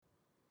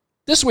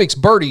This week's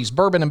Birdies,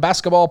 Bourbon, and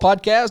Basketball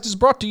podcast is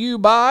brought to you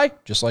by,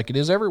 just like it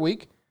is every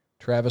week,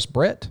 Travis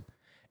Brett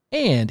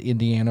and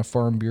Indiana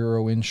Farm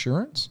Bureau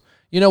Insurance.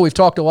 You know, we've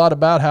talked a lot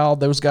about how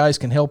those guys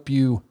can help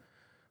you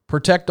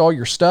protect all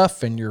your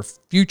stuff and your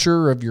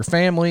future of your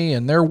family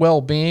and their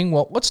well-being.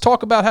 Well, let's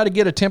talk about how to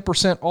get a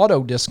 10%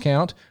 auto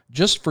discount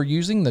just for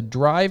using the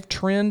Drive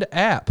Trend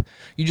app.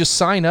 You just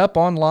sign up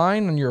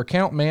online on your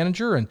account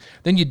manager, and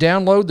then you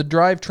download the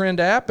Drive Trend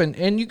app,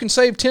 and you can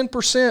save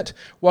 10%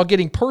 while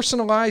getting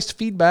personalized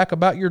feedback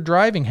about your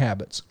driving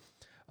habits.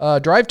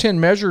 Drive Trend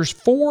measures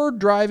 4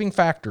 driving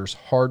factors: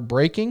 hard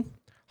braking,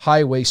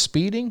 highway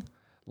speeding,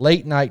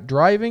 late night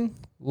driving,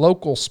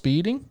 local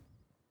speeding.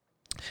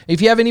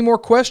 If you have any more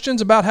questions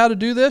about how to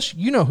do this,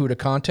 you know who to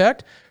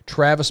contact.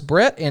 Travis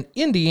Brett and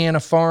Indiana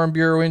Farm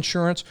Bureau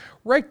Insurance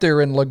right there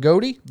in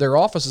Lagodi. Their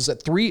office is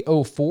at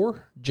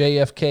 304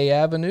 JFK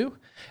Avenue,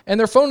 and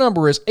their phone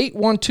number is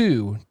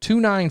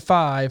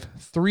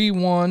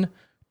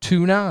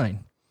 812-295-3129.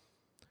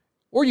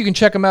 Or you can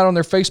check them out on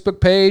their Facebook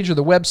page or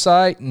the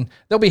website, and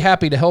they'll be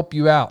happy to help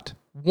you out.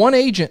 One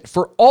agent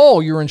for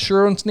all your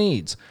insurance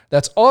needs.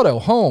 That's auto,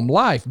 home,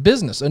 life,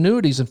 business,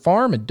 annuities, and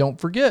farm. And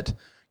don't forget,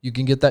 you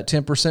can get that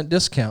 10%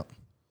 discount.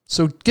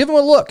 So give them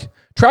a look.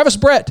 Travis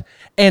Brett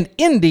and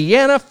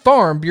Indiana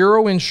Farm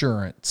Bureau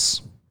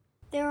Insurance.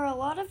 There are a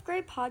lot of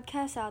great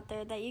podcasts out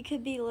there that you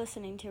could be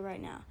listening to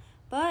right now.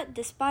 But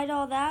despite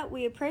all that,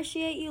 we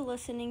appreciate you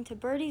listening to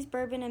Birdies,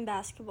 Bourbon, and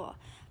Basketball.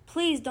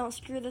 Please don't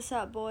screw this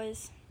up,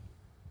 boys.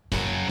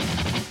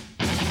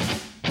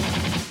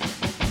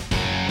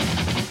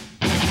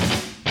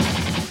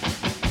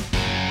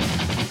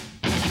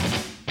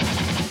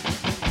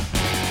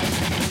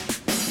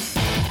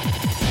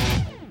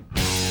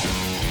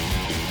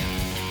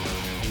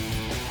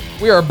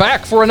 We are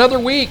back for another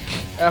week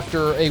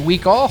after a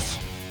week off.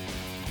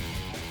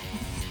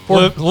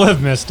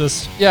 Liv missed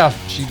us. Yeah,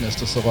 she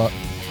missed us a lot.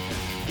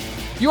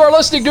 You are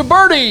listening to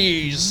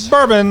Birdies,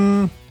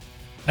 Bourbon,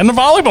 and the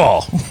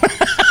volleyball.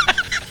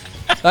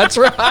 That's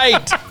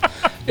right.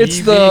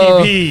 It's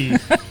the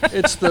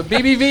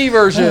BBV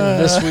version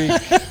this week.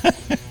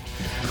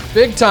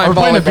 Big time We're volleyball.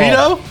 playing a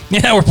veto?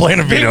 Yeah, we're playing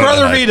a veto. Big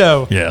Brother tonight.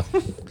 veto. Yeah,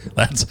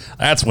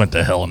 that's went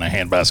to hell in a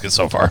handbasket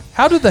so far.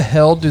 How do the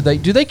hell do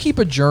they keep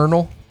a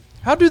journal?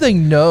 How do they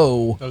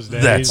know Those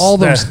days. That's- all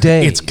those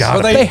days? It's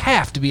gotta Well, be. they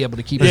have to be able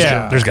to keep a Yeah.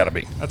 journal. There's got to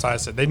be. That's why I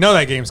said they know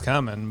that game's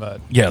coming,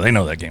 but Yeah, they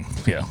know that game.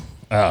 Yeah.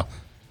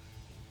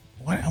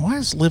 Why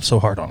is Liv so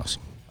hard on us?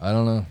 I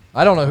don't know.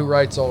 I don't know who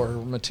writes all her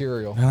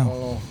material. I don't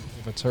know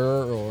if it's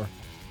her or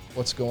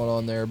what's going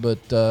on there.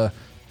 But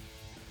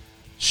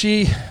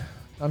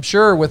I'm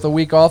sure with a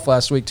week off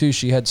last week too,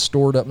 she had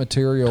stored up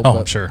material. Oh, but,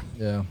 I'm sure.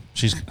 Yeah.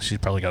 She's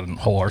probably got a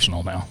whole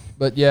arsenal now.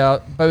 But yeah,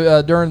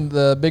 during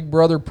the Big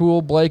Brother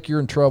pool, Blake, you're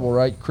in trouble,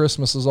 right?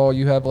 Christmas is all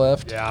you have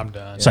left. yeah, I'm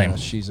done. Yeah, Same.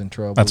 she's in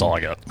trouble. That's all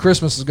I got.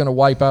 Christmas is going to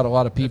wipe out a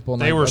lot of people.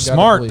 And They I were gotta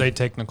smart. believe- They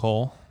take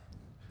Nicole.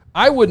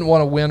 I wouldn't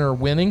want to win or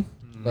winning.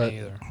 But Me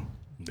either.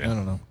 I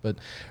don't know, but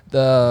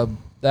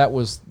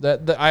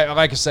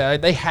like I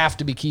said, they have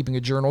to be keeping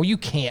a journal. You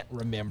can't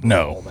remember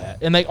all that,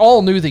 and they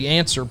all knew the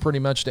answer pretty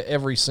much to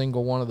every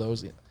single one of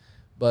those.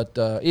 But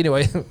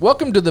anyway,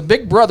 welcome to the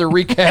Big Brother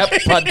recap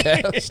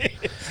podcast.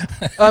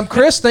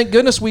 Chris, thank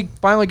goodness we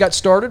finally got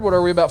started. What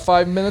are we, about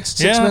 5 minutes,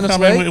 6 minutes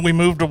late? I mean, we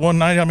moved to one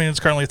night. I mean, it's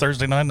currently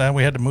Thursday night now.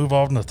 We had to move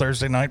on to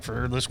Thursday night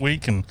for this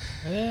week, and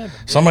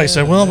somebody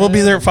said, "Well, we'll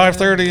be there at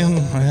 5:30."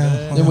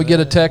 And Then we get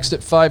a text at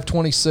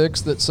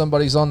 5:26 that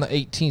somebody's on the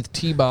 18th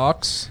tee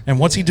box. and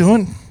what's he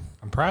doing?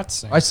 I'm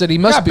practicing. I said he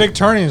We must got be. big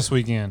tourney this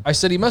weekend. I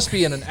said he must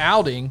be in an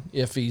outing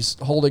if he's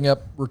holding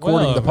up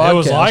recording the podcast. It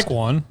was like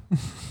one.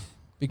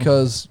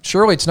 Because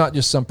surely it's not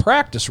just some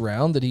practice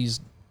round that he's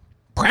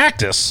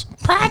Practice.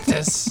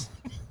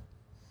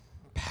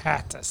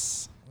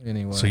 Practice.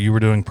 anyway. So you were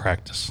doing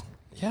practice.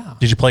 Yeah.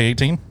 Did you play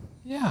 18?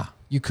 Yeah.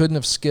 You couldn't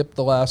have skipped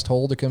the last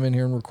hole to come in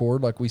here and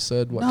record like we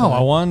said. What No, time? I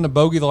wanted to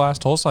bogey the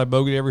last hole, so I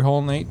bogeyed every hole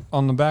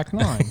on the back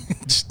 9.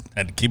 Just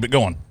had to keep it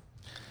going.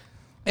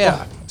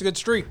 Yeah. It's a good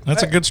streak.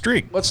 That's a good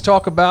streak. Let's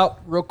talk about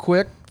real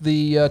quick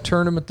the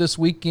tournament this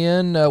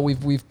weekend.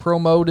 We've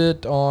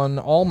promoted on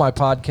all my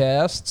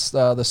podcasts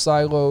the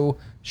Silo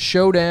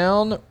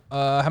Showdown.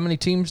 How many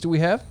teams do we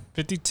have?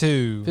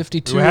 52.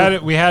 52.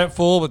 We had it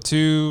full, but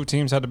 2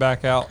 teams had to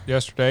back out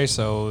yesterday,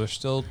 so there's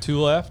still 2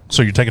 left.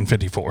 So you're taking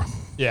 54.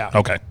 Yeah.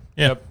 Okay.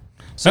 Yeah. Yep.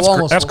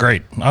 That's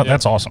great.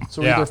 That's awesome.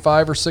 So Yeah. either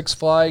 5 or 6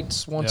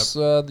 flights. Once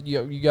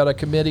you got a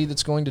committee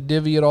that's going to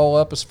divvy it all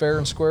up as fair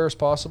and square as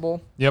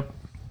possible. Yep.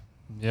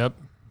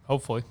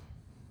 Hopefully.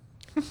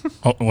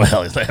 Oh,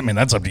 well, I mean,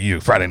 that's up to you.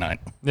 Friday night.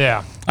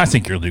 Yeah. I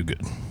think you'll do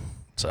good.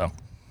 So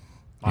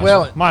Might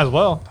as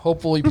well.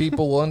 Hopefully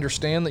people will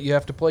understand that you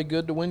have to play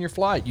good to win your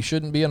flight. You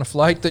shouldn't be in a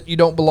flight that you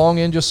don't belong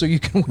in just so you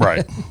can win.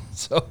 Right.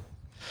 So,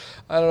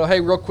 I don't know.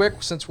 Hey, real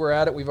quick, since we're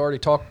at it, we've already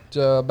talked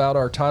about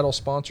our title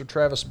sponsor,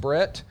 Travis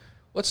Brett.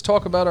 Let's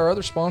talk about our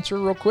other sponsor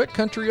real quick,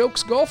 Country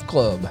Oaks Golf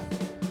Club,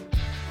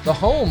 the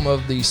home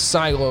of the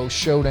Silo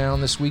Showdown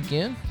this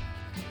weekend.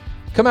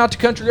 Come out to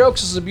Country Oaks.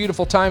 This is a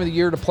beautiful time of the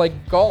year to play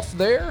golf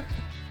there.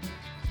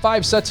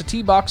 5 sets of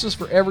tee boxes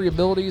for every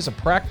ability is a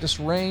practice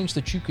range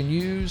that you can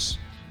use.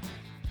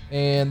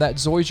 And that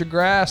Zoysia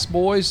grass,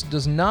 boys,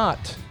 does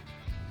not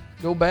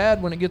go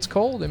bad when it gets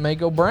cold. It may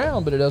go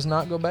brown, but it does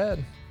not go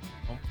bad.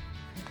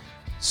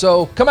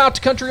 So come out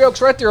to Country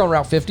Oaks right there on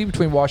Route 50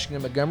 between Washington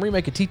and Montgomery.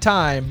 Make a tee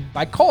time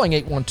by calling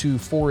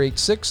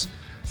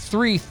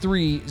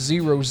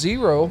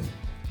 812-486-3300.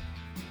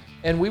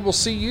 And we will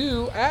see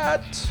you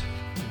at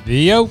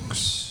The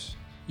Oaks.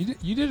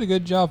 You did a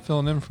good job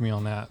filling in for me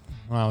on that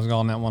when I was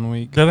gone that 1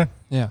 week. Did I?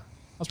 Yeah.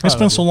 It's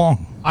been so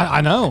long. I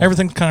know.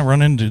 Everything's kind of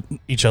run into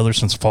each other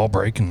since fall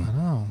break and,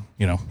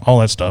 all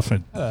that stuff.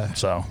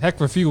 So Heck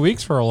of a few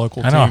weeks for a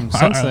local I know. team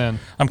since then.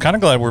 I'm kind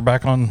of glad we're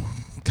back on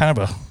kind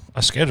of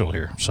a schedule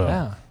here. So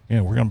Yeah.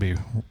 we're gonna be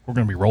rolling. We're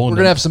going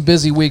to have some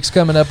busy weeks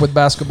coming up with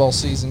basketball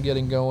season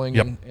getting going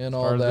Yep. and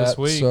all Started that. this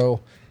week. So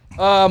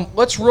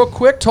let's real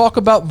quick talk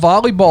about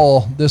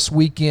volleyball this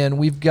weekend.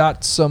 We've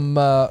got some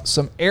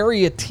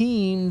area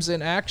teams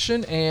in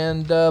action,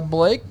 and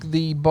Blake,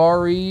 the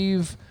Bar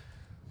Eve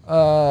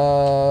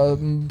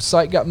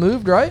site got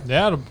moved, right?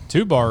 Yeah,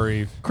 to Bar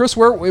Eve. Chris,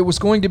 where it was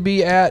going to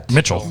be at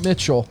Mitchell,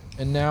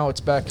 and now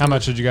it's back. How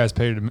much did you guys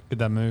pay to get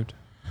that moved?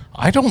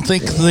 I don't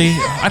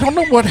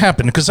know what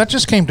happened because that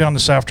just came down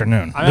this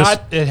afternoon.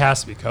 It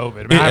has to be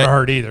COVID. I haven't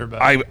heard either.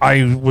 But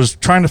I was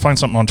trying to find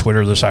something on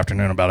Twitter this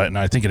afternoon about it, and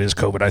I think it is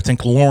COVID. I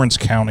think Lawrence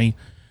County,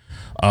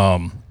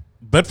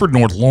 Bedford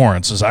North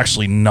Lawrence is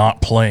actually not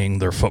playing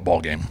their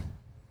football game.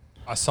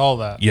 I saw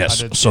that. Yes,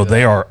 I did so see they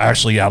that. are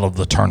actually out of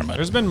the tournament.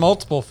 There's been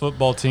multiple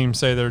football teams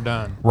say they're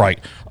done. Right.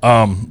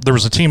 There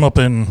was a team up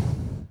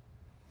in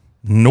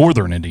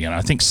northern Indiana,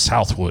 I think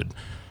Southwood,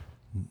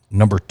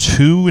 number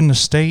 2 in the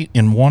state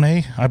in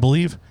 1A, I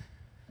believe.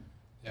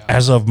 Yeah.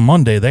 As of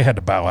Monday, they had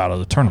to bow out of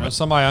the tournament.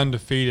 Somebody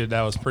undefeated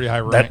that was pretty high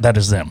ranked. That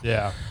is them.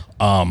 Yeah.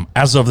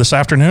 As of this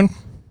afternoon,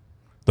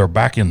 they're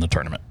back in the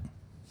tournament.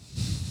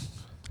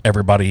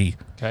 Everybody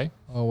Okay.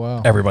 Oh,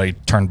 wow. Everybody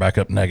turned back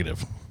up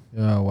negative.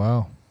 Oh,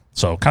 wow.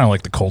 So kind of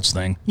like the Colts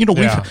thing.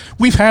 Yeah.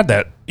 We've had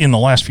that in the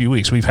last few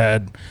weeks. We've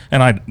had,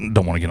 and I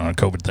don't want to get on a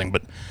COVID thing,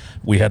 but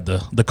we had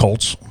the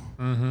Colts.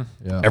 Mm-hmm.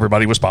 Yeah.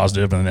 Everybody was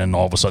positive, and then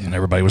all of a sudden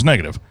everybody was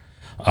negative.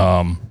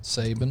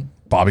 Saban.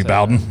 Bobby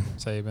Bowden,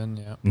 Saban,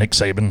 yeah. Nick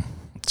Saban.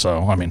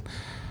 So, I mean,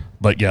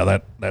 but yeah,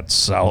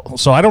 that's out.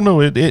 So I don't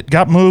know. It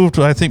got moved,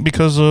 I think,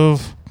 because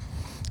of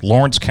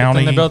Lawrence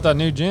County. Then they built that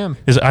new gym.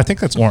 I think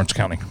that's Lawrence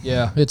County.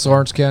 Yeah, it's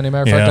Lawrence County.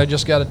 Matter of fact, Yeah. I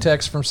just got a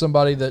text from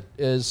somebody that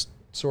is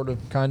sort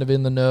of kind of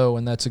in the know,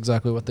 and that's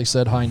exactly what they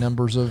said. High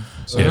numbers of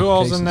So who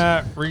all's cases. in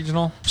that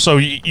regional? So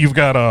you've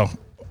got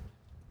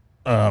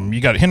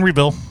you got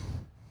Henryville.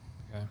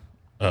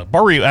 Okay.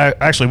 Bar Reeve,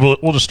 actually,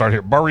 we'll just start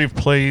here. Bar Reeve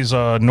plays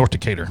North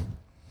Decatur,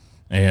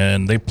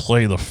 and they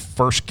play the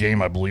first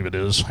game, I believe it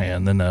is,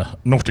 and then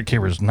North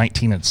Decatur is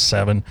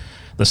 19-7.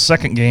 The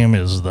second game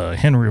is the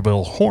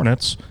Henryville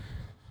Hornets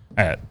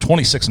at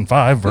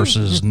 26-5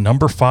 versus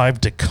number 5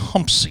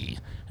 Tecumseh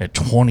at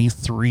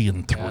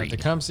 23-3.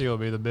 Tecumseh will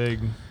be the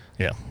big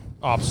Yeah.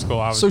 obstacle,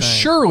 I would So think.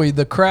 surely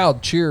the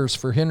crowd cheers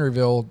for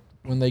Henryville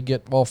when they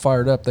get all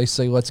fired up. They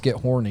say, "Let's get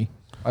horny."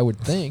 I would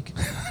think.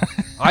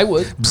 I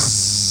would.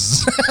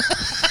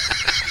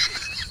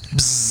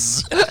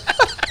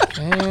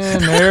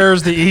 And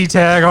there's the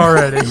E-tag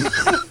already.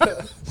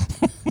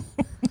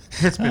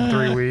 It's been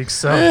 3 weeks,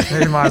 so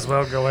you might as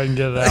well go ahead and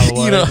get it out of the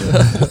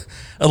way.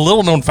 A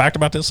little known fact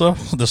about this, though,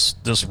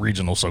 this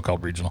regional,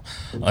 so-called regional,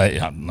 I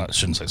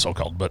shouldn't say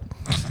so-called, but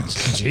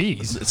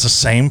Jeez. it's the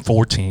same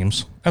 4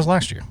 teams as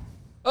last year.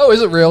 Oh,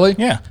 is it really?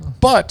 Yeah.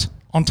 But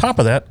on top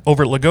of that,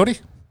 over at Lagodi,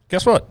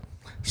 guess what?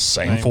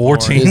 Same 4 4.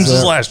 teams Is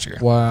as that- last year.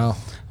 Wow.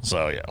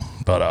 So, yeah.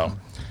 But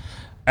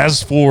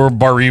as for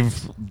Bar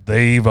Eve,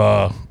 they've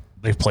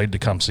played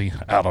Tecumseh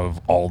out of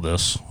all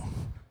this.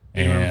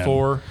 And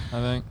 4,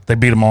 I think. They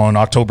beat them on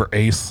October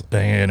 8th,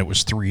 and it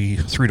was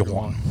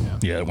 3-1.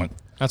 Yeah, it went.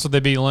 That's what they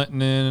beat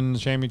Linton in the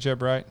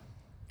championship, right?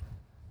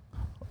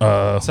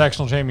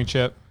 Sectional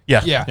championship.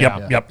 Yeah. Yeah.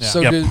 Yep.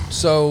 Yeah.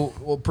 So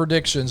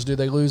predictions. Do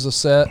they lose a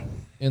set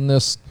in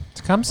this?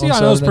 Tecumseh, On I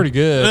know, is Saturday? pretty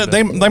good.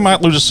 They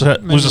might lose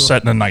a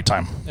set in the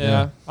nighttime.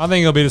 yeah. I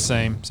think it'll be the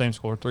same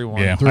score, 3-1.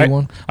 Yeah.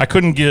 3-1. I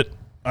couldn't get.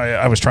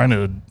 I was trying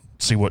to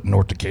see what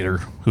North Decatur,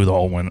 who they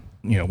all went,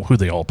 who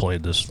they all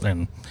played this,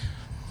 and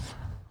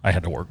I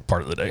had to work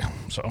part of the day.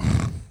 So,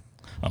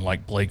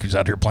 unlike Blake, who's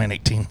out here playing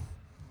 18.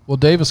 Well,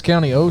 Davis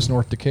County owes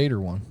North Decatur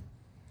one.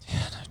 Yeah,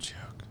 no joke.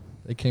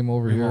 They came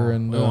over We here won't,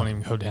 and we won't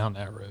even go down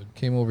that road.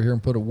 came over here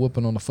and put a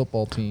whooping on the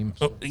football team.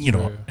 So,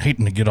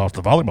 hating to get off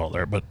the volleyball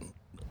there, but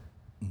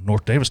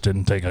North Davis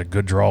didn't take a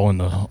good draw in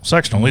the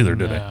sectional either,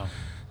 did No.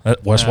 they?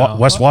 West No.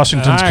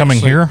 Washington's I coming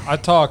actually- here. I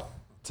talked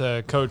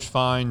to Coach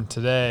Fine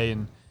today,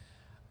 and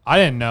I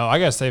didn't know. I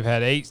guess they've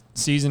had 8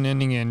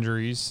 season-ending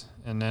injuries,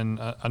 and then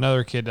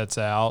another kid that's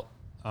out.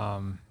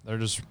 They're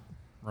just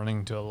running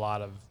into a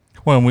lot of.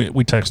 Well,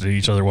 we texted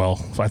each other,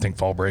 I think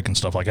fall break and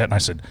stuff like that, and I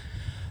said,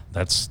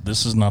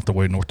 this is not the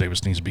way North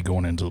Davis needs to be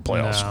going into the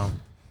playoffs No.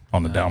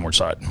 on the downward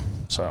side.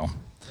 So,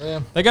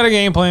 Yeah. They got a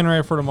game plan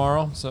ready for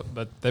tomorrow,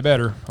 but they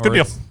better. Good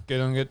deal.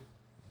 Get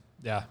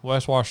Yeah,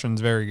 West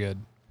Washington's very good.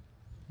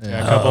 Yeah.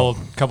 Yeah, a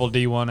couple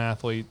D1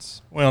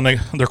 athletes. Well, and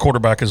their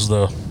quarterback is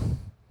the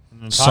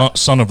And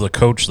son of the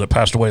coach that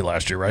passed away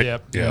last year, right?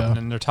 Yep. Yeah. And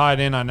then their tight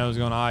end I know is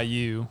going to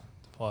IU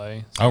to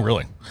play. Oh,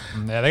 really?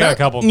 Yeah, they got a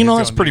couple. You know,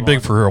 kids that's going pretty D1.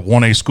 big for a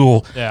 1A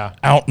school. Yeah.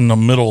 Out in the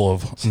middle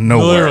of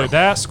nowhere. Literally,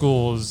 that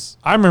school is.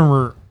 I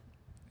remember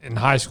in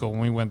high school when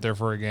we went there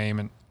for a game,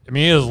 and I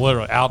mean it was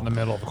literally out in the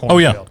middle of a Oh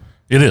yeah, cornfield.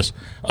 it is.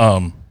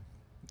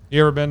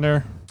 You ever been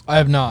there? I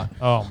have not.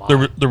 Oh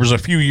my! There was a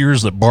few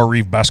years that Bar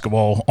Reeve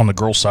basketball on the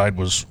girls' side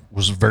was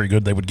very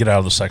good. They would get out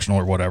of the sectional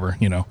or whatever,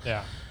 you know.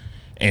 Yeah.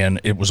 And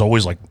it was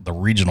always like the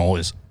regional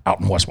is out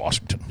in West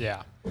Washington,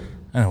 Yeah.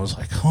 and it was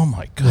like, oh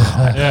my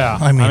god. Yeah.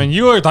 I mean,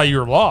 you really thought you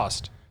were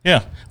lost.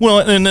 yeah. Well,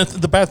 and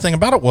the bad thing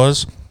about it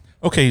was,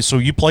 okay, so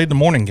you played the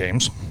morning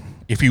games.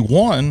 If you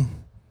won,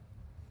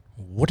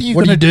 what are you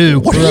What going to do you do?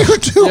 What are you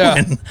doing?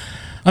 Yeah.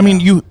 I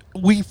mean,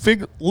 we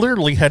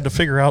literally had to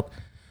figure out.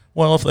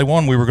 Well, if they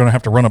won, we were going to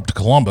have to run up to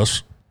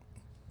Columbus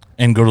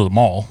and go to the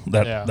mall,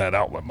 that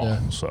outlet mall.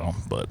 Yeah. So,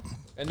 but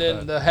And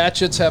then the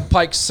Hatchets have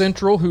Pike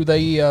Central, who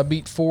they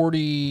beat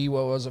 44-21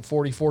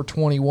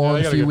 Yeah, they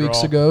a got a few good weeks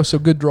draw. ago. So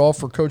good draw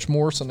for Coach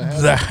Morrison to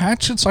have. the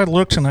Hatchets, I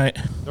looked and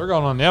They're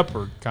going on the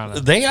upward kind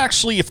of. they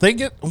actually, if they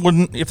get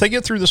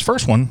through this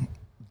first one,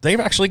 they've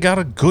actually got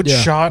a good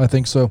shot I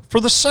think so. for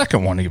the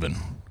second one even.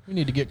 We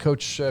need to get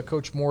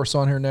Coach Morris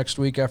on here next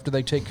week after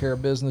they take care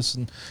of business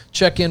and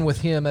check in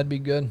with him. That'd be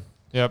good.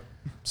 Yep.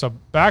 So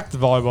back to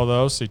volleyball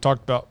though. So you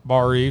talked about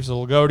Bar Reeves.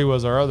 So Lagodi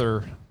was our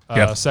other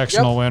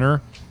sectional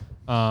winner.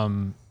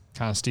 Kind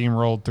of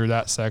steamrolled through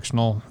that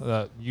sectional.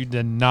 You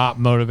did not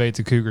motivate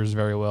the Cougars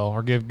very well,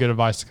 or give good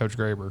advice to Coach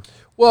Graber.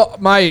 Well,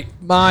 my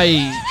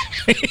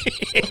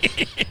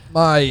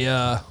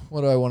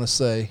what do I want to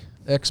say?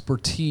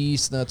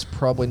 Expertise. That's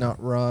probably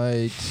not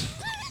right.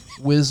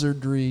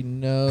 Wizardry.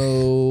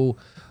 No.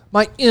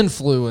 My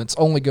influence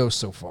only goes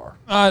so far.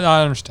 I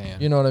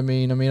understand. You know what I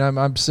mean?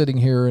 I'm sitting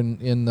here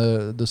in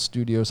the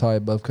studios high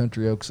above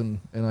Country Oaks, and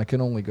I can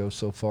only go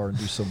so far and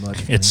do so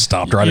much. It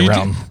stopped right You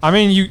around.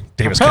 you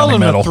Davis propelled County them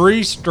medal. to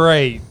 3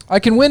 straight. I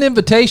can win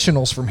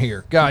invitationals from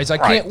here, guys. I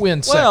can't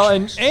win Well,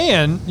 sections.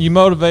 and you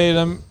motivated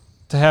them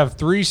to have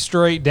 3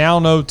 straight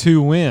down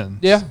 0-2 wins.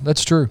 Yeah,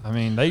 that's true. I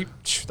mean they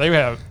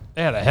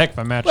had a heck of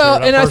a match. Well,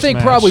 there, that and I first think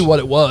match. probably what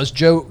it was,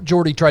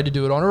 Jordy tried to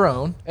do it on her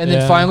own, and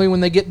then Yeah. finally when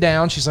they get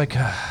down, she's like,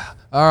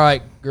 "All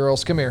right,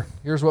 girls, come here.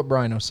 Here's what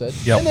Brino said,"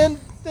 Yep. and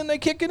then they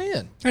kick it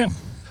in. Yeah.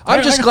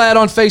 I'm just glad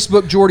on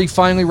Facebook Jordy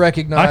finally I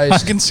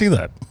recognized. can see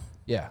that.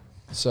 Yeah.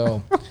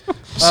 So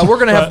we're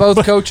going to have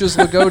both coaches,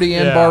 Lagodi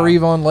and Yeah. Bar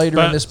Reeve, on later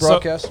in this So,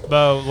 broadcast.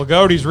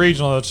 Lagodi's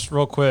regional, that's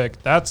real quick.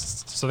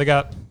 So they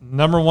got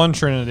number 1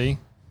 Trinity,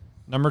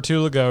 number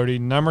 2 Lagodi,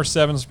 number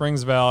 7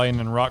 Springs Valley, and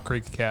then Rock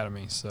Creek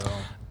Academy. So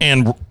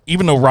And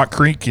even though Rock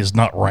Creek is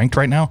not ranked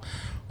right now,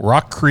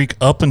 Rock Creek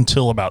up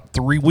until about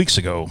 3 weeks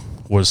ago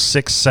was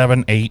 6,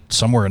 7, 8,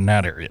 somewhere in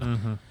that area.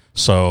 Mm-hmm.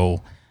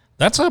 So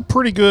that's a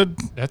pretty good.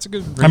 that's a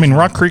good. I mean, regional.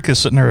 Rock Creek is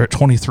sitting there at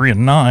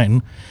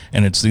 23-9,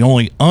 and it's the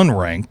only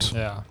unranked.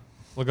 Yeah.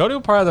 Lagodi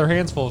will probably have their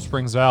hands full of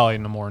Springs Valley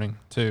in the morning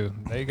too.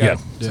 They got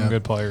some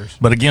good players.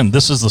 But again,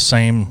 this is the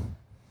same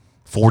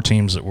 4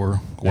 teams that were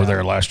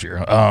there last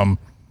year.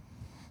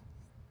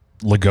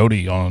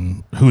 Lagodi,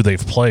 on who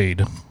they've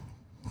played,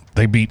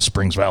 they beat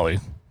Springs Valley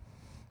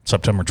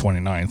September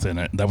 29th,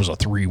 and that was a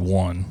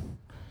 3-1.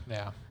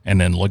 Yeah. And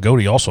then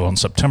Lagodi also on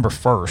September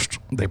 1st,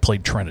 they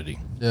played Trinity.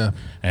 Yeah.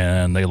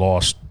 And they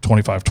lost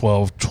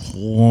 25-12,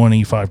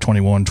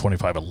 25-21,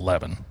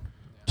 25-11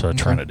 to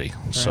Trinity.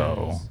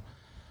 So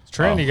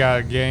Trinity got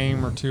a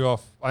game or 2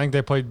 off. I think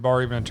they played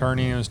Bar Even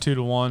Attorney, and it was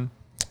 2-1.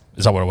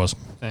 is that what it was?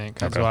 I think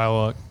that's Okay. what I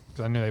looked,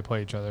 because I knew they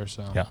played each other.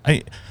 So Yeah.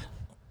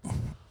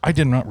 I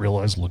did not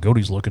realize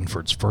Lagodi's looking for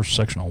its first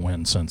sectional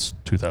win since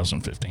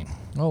 2015.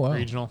 Oh, wow.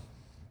 regional.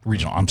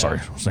 Regional. I'm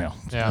sorry.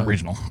 Yeah.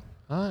 Regional.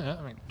 Yeah,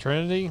 I mean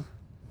Trinity.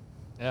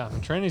 Yeah, I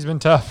mean, Trinity's been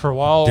tough for a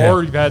while. Yeah.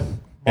 Or you've had Yeah,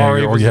 Bar or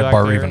Evens you had back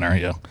Bar there. Even there,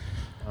 yeah.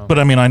 But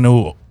I mean, I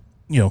know,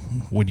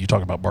 when you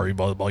talk about Bar Even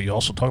volleyball, you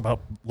also talk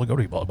about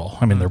Lagodi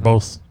volleyball. I mean, they're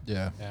both,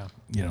 Yeah.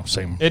 Yeah.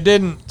 same. It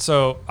didn't.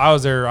 So I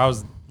was there. I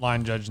was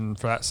line judging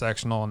for that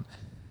sectional, and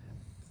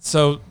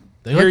so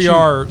here you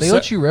are. They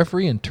let you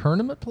referee in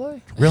tournament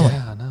play? Really?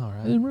 Yeah, I know, I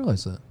right? didn't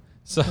realize that.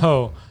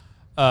 So,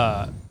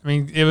 I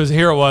mean, it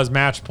was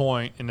match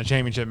point in the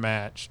championship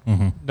match.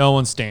 Mm-hmm. No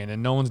one's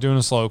standing. No one's doing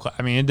a slow clap.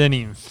 I mean, it didn't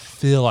even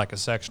feel like a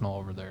sectional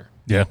over there.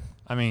 Yeah.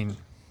 I mean,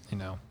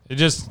 it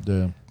just.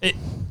 Yeah.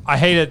 I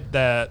hate it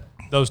that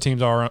those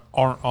teams aren't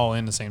all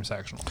in the same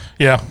sectional.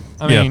 Yeah.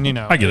 I Yeah. mean,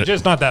 I get it.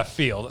 just not that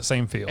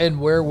same field. And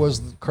where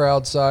was the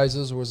crowd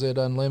sizes? Was it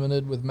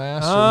unlimited with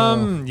masks? or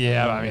no?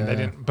 Yeah, I mean, they Yeah.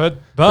 didn't, but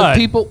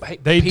People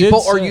they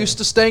people did are say- used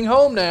to staying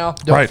home now.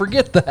 Don't Right.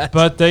 forget that.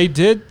 But they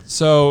did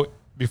so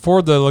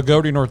before the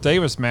Lagodi North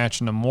Davis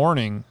match in the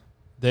morning.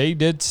 They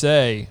did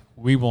say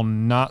we will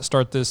not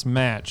start this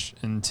match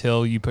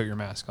until you put your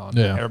mask on.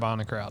 Yeah. Everybody in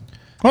the crowd.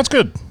 Well, that's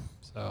good.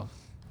 So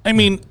I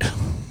mean,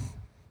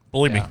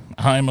 believe me, Yeah.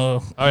 I'm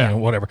yeah.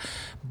 whatever.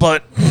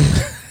 But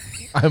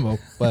I'm a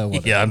well.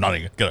 Whatever. Yeah, I'm not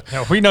even gonna.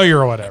 Yeah, we know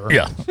you're a whatever.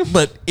 Yeah,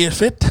 but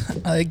if it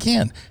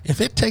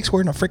takes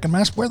wearing a freaking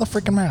mask, wear the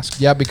freaking mask.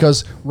 Yeah,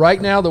 because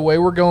right now the way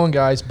we're going,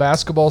 guys,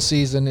 basketball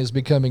season is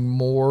becoming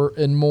more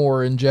and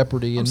more in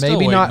jeopardy, and still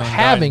maybe waiting not on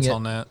having guidance it,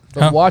 on that.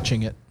 but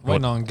watching it.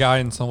 Waiting on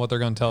guidance on what they're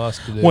going to tell us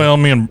to do. Well,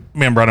 me and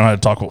Brandon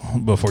had to talk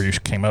before you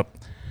came up,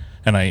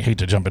 and I hate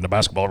to jump into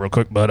basketball real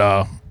quick, but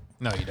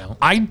no, you don't.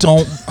 I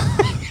don't.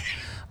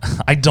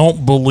 I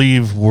don't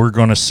believe we're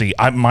going to see.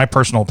 My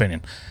personal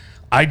opinion.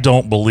 I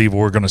don't believe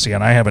we're going to see,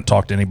 and I haven't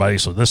talked to anybody,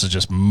 so this is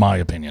just my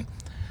opinion.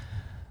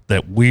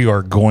 That we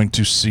are going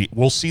to see.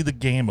 We'll see the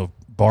game of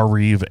Bar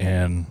Reeve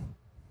and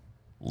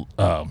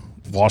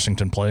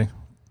Washington play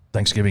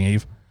Thanksgiving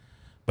Eve,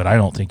 but I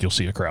don't think you'll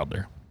see a crowd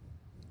there.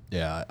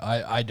 Yeah,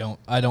 I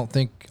don't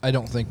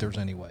think there's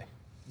any way.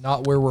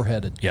 Not where we're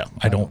headed. Yeah,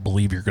 I don't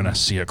believe you're going to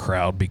see a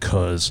crowd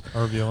because.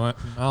 Or violent.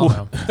 I don't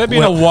know. That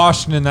being a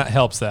Washington, that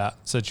helps that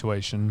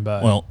situation.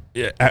 But Well,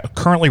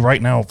 currently,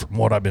 right now, from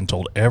what I've been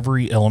told,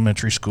 every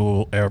elementary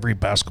school, every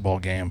basketball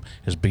game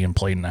is being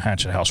played in the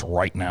Hatchet House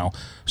right now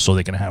so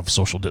they can have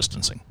social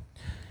distancing.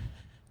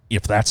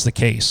 If that's the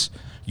case,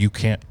 you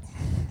can't,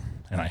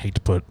 and I hate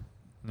to put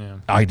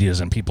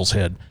ideas in people's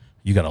head,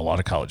 you got a lot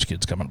of college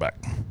kids coming back.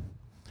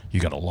 You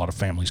got a lot of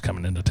families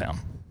coming into town.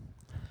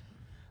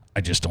 I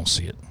just don't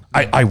see it.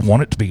 I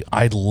want it to be.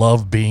 I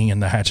love being in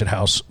the Hatchet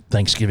House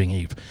Thanksgiving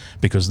Eve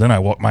because then I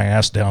walk my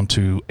ass down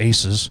to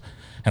Aces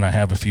and I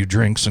have a few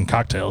drinks and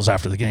cocktails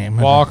after the game.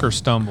 Walk or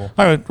stumble?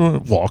 I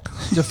would walk.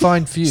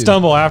 Define few.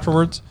 Stumble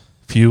afterwards?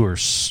 Few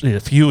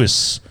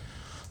is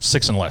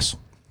 6 and less.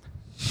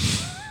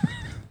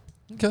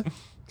 Okay.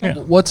 Yeah.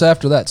 What's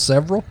after that?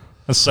 Several?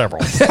 That's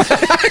several.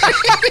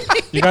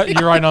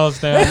 You're writing all this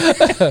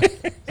down?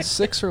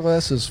 6 or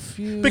less is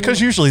few.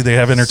 Because usually they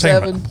have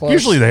entertainment. 7 plus.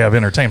 Usually they have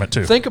entertainment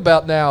too. Think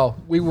about now.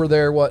 We were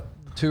there,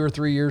 2 or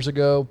 3 years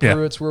ago? Yeah.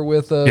 Pruitts were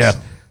with us. Yeah.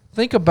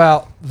 Think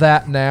about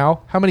that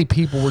now. How many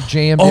people were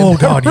jammed in Oh,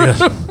 there? God,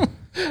 yes.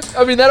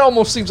 I mean, that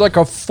almost seems like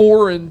a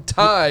foreign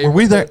time. Were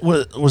we there?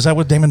 Was that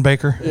with Damon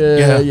Baker?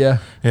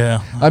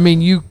 Yeah. I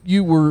mean,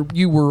 you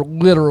were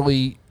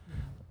literally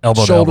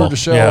Elbow to shoulder elbow. to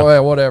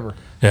shoulder, whatever,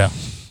 Yeah.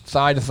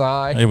 thigh to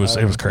thigh. It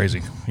was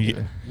crazy.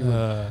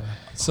 Yeah.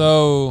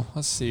 So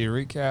let's see.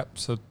 Recap.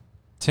 So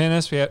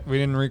tennis, we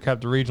didn't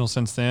recap the regional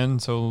since then.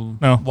 So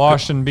No.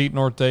 Washington beat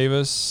North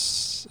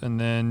Davis, and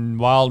then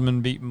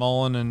Wildman beat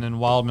Mullen, and then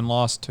Wildman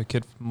lost to a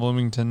kid from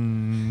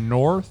Bloomington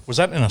North. Was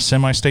that in a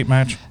semi-state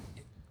match?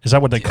 Is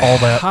that what they call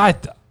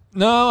that?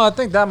 No, I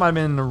think that might have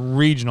been the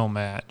regional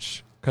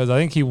match because I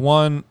think he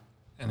won.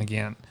 And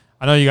again,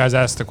 I know you guys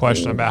asked the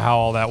question about how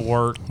all that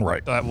worked.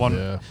 Right. That one.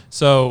 Yeah.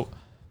 So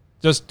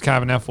just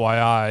kind of an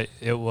FYI,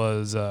 it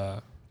was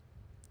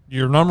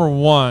your number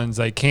ones,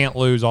 they can't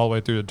lose all the way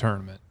through the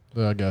tournament.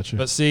 I got you.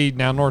 But see,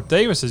 now North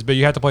Davis's, but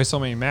you have to play so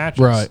many matches.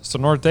 Right. So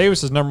North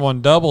Davis's number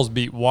one doubles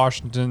beat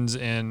Washington's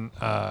in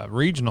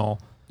regional.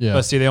 Yeah.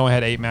 But see, they only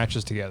had 8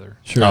 matches together.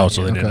 Sure. Oh,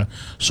 so they didn't.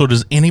 So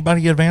does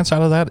anybody advance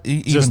out of that?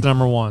 Just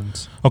number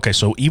ones. Okay,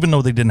 so even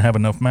though they didn't have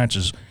enough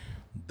matches,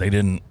 they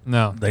didn't.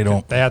 No. They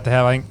don't. They have to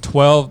have, I think,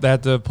 12. They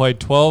have to play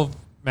 12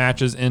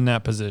 matches in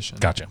that position.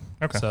 Gotcha.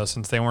 Okay. So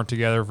since they weren't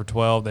together for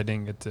 12, they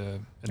didn't get to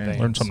advance.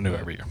 Learn something new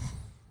every year.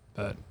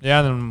 But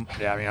I mean,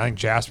 I think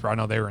Jasper, I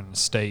know they were in the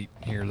state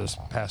here this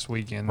past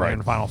weekend. They were in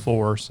the Final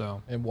Four,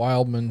 so. And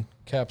Wildman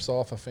caps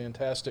off a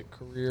fantastic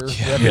career.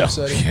 Yeah.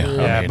 Record-setting Yeah.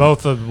 career. Yeah, I mean,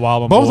 both of the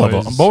Wildman Both boys.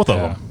 of them. Both of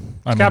them.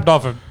 I Capped mean,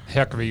 off a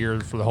heck of a year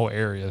for the whole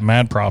area.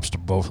 mad props to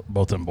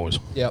both them boys.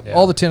 Yeah, Yeah.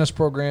 all the tennis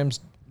programs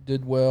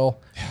did well.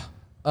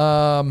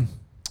 I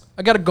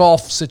got a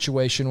golf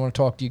situation I want to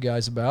talk to you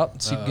guys about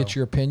and see get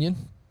your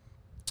opinion.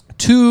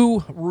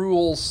 2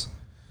 rules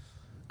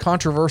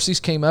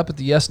controversies came up at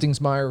the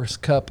Myers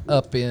Cup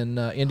up in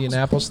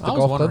Indianapolis. The I was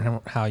golf club.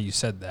 wondering how you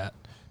said that.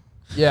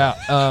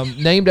 Yeah,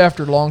 named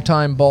after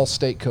longtime Ball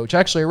State coach.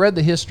 Actually, I read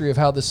the history of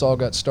how this all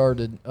got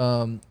started.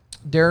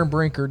 Darren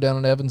Brinker down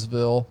in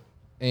Evansville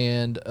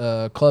and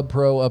Club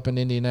Pro up in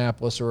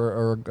Indianapolis,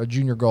 or a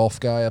junior golf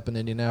guy up in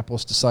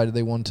Indianapolis, decided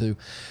they wanted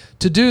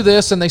to do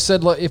this, and they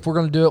said, if we're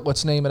going to do it,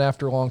 let's name it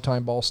after a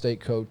longtime Ball State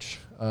coach.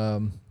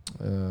 I'm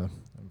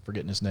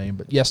forgetting his name,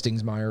 but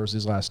Yestingsmeyer is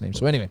his last name.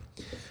 So anyway,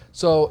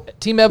 so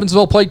Team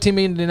Evansville played Team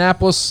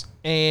Indianapolis,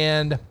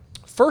 and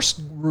first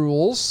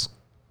rules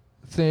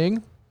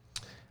thing,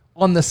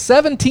 on the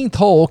 17th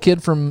hole,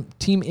 kid from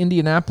Team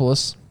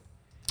Indianapolis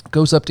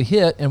goes up to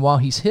hit, and while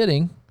he's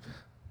hitting,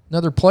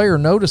 another player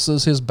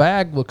notices his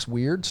bag looks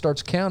weird,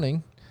 starts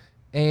counting,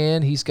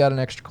 and he's got an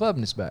extra club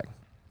in his bag.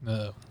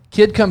 No.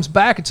 Kid comes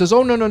back and says,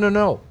 oh,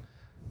 no.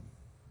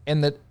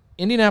 And the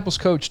Indianapolis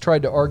coach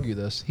tried to argue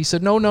this. He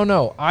said,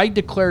 no. I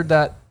declared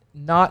that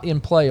not in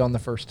play on the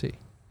first tee.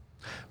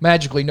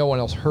 Magically, no one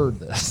else heard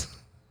this.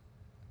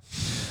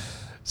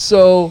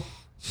 So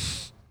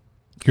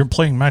You're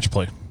playing match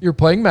play. you're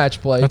playing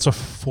match play. That's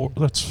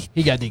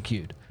He got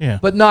DQ'd. yeah.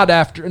 But not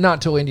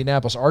until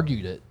Indianapolis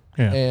argued it.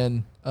 Yeah.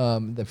 And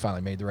they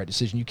finally made the right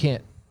decision. You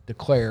can't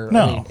declare.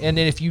 No. I mean, and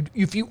then if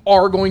you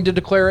are going to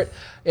declare it,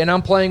 and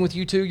I'm playing with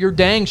you two, you're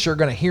dang sure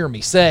going to hear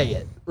me say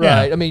it,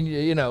 right? Yeah. I mean,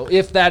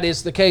 if that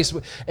is the case,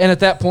 and at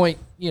that point,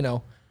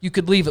 you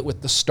could leave it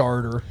with the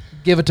starter,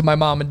 give it to my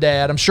mom and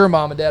dad. I'm sure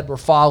mom and dad were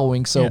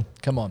following, so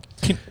come on.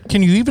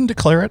 Can you even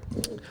declare it?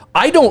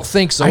 I don't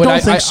think so. I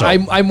don't think so.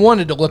 I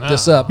wanted to look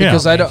this up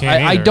because you I don't.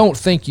 can't I either. don't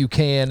think you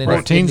can. And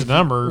 14's the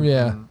number.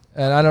 Yeah,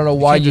 and I don't know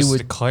why You you just would.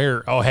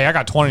 declare, oh, hey, I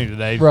got 20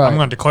 today. Right. I'm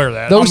going to declare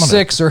that. Those I'm gonna-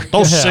 six are.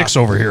 Those 6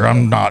 over here,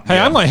 I'm not. Hey,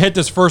 I'm going to hit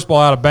this first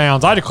ball out of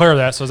bounds. I declare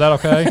that, so is that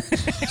okay?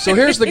 So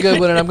here's the good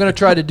one, and I'm going to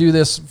try to do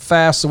this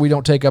fast so we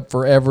don't take up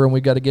forever, and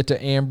we got to get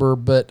to Amber.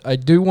 But I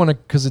do want to,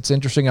 because it's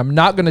interesting. I'm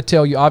not going to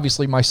tell you.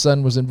 Obviously, my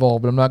son was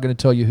involved, but I'm not going to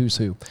tell you who's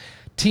who.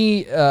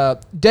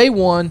 Day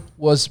one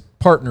was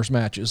partners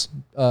matches,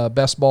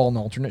 best ball and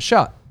alternate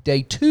shot.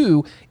 Day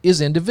two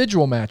is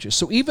individual matches.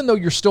 So even though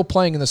you're still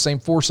playing in the same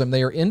foursome,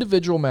 they are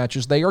individual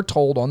matches. They are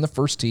told on the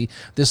first tee,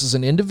 this is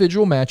an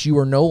individual match. You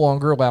are no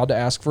longer allowed to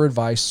ask for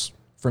advice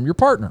from your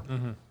partner.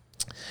 Mm-hmm.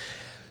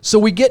 So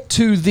we get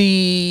to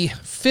the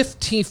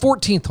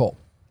 14th hole.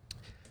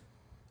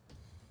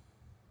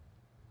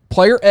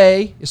 Player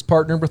A is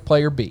partnered with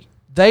player B.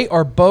 They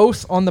are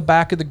both on the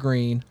back of the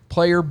green.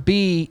 Player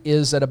B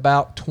is at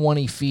about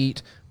 20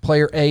 feet.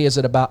 Player A is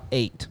at about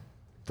 8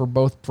 for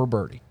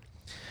birdie.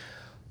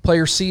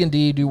 Player C and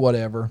D do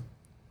whatever.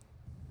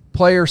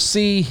 Player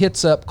C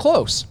hits up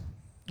close.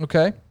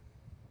 Okay?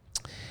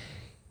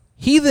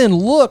 He then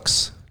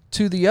looks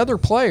to the other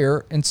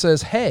player and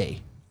says,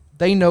 hey,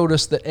 they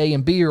notice that A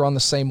and B are on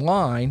the same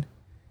line.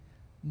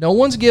 No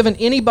one's given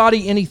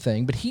anybody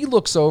anything, but he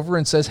looks over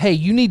and says, hey,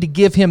 you need to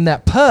give him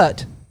that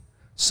putt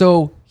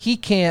so he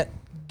can't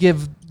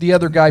give the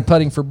other guy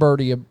putting for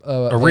birdie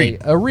a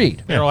read. A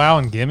read. They're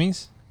allowing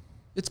gimmies?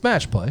 It's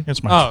match play.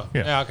 It's my. Oh,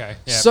 yeah, okay.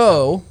 Yeah.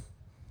 So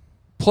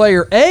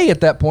player A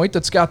at that point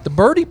that's got the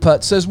birdie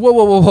putt says,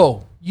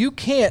 whoa. You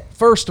can't,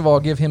 first of all,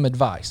 give him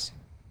advice.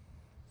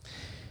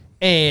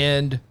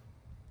 And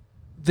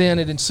then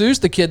it ensues.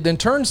 The kid then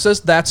turns and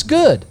says, that's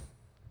good.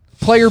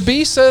 Player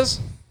B says,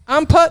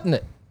 I'm putting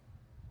it.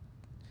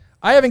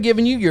 I haven't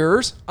given you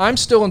yours. I'm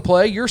still in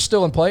play. You're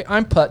still in play.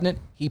 I'm putting it.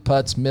 He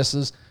putts,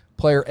 misses.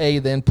 Player A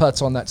then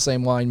putts on that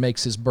same line,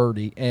 makes his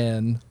birdie,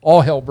 and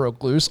all hell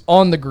broke loose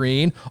on the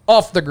green,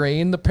 off the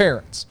green, the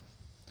parents.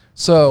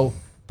 So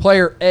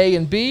player A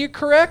and B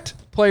correct,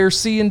 player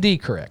C and D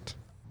correct.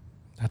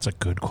 That's a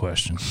good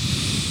question.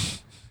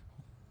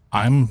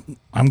 I'm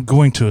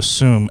going to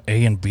assume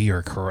A and B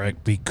are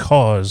correct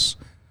because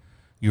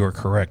you are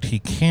correct. He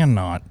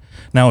cannot.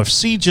 Now, if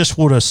C just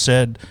would have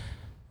said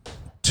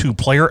to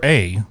player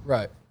A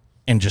Right.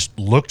 and just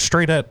looked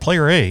straight at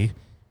player A,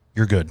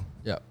 you're good.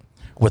 Yeah.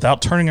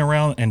 Without turning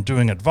around and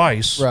doing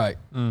advice, Right.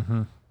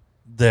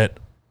 that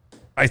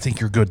I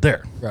think you're good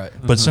there. Right.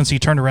 But since he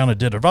turned around and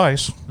did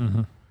advice,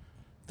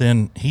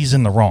 then he's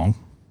in the wrong.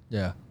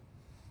 Yeah.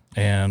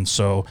 And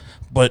so,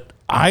 but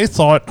I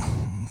thought,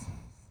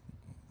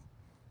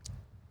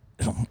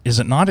 is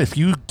it not if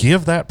you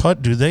give that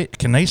putt,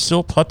 can they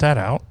still putt that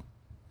out?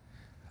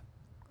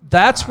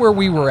 That's where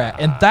we were at.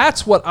 And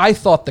that's what I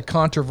thought the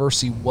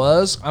controversy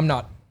was. I'm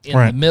not in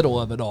the middle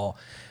of it all.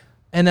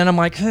 And then I'm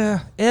like,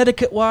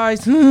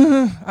 etiquette-wise,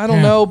 I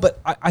don't know. But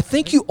I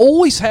think you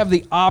always have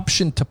the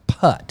option to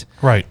putt.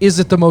 Right. Is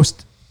it the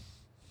most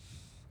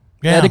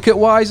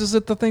etiquette-wise, is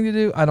it the thing to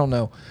do? I don't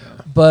know.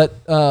 But,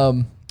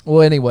 well,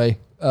 anyway,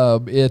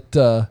 it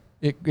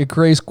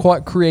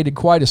created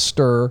quite a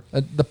stir.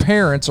 The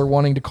parents are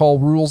wanting to call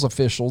rules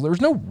officials. There's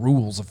no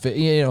rules.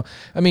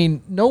 I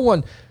mean, no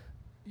one...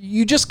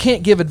 You just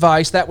can't give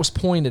advice. That was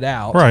pointed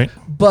out. Right.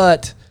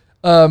 But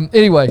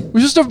anyway, it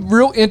was just a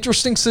real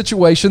interesting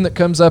situation that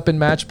comes up in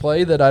match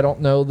play that I don't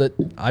know that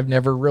I've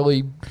never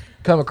really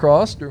come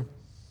across.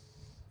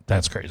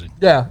 That's crazy.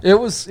 Yeah, it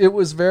was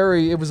a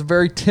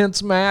very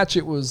tense match.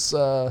 It was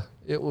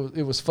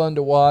fun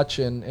to watch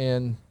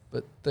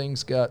but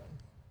things got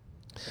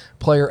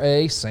player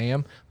A,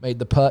 Sam, made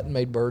the putt and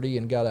made birdie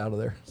and got out of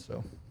there.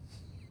 So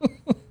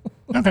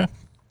Okay.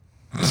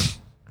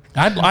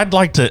 I'd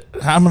like to.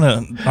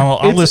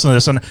 I'll listen to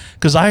this, and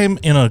because I am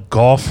in a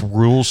golf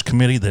rules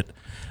committee that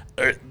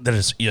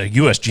is a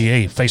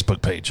USGA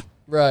Facebook page,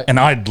 right, and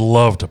I'd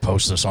love to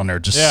post this on there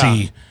to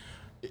see.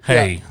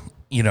 Hey,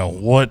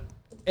 what?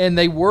 And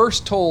they were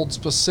told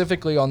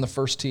specifically on the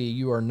first tee,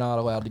 you are not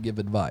allowed to give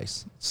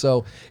advice.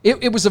 So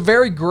it was a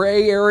very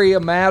gray area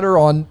matter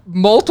on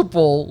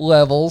multiple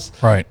levels.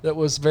 Right. That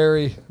was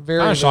very,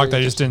 very. I'm shocked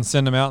very they just didn't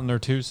send them out in their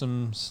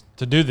twosomes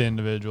to do the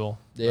individual.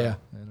 Yeah,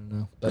 I don't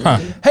know. But,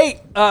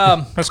 hey,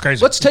 That's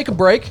crazy. let's take a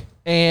break,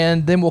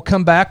 and then we'll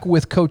come back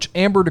with Coach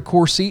Amber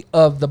DeCourcy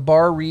of the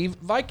Bar Reeve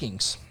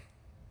Vikings.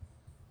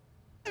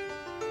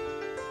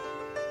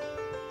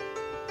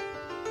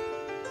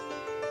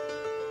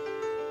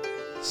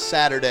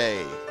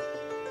 Saturday,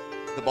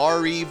 the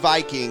Bar Reeve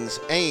Vikings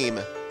aim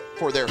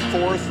for their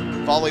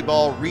 4th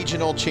volleyball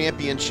regional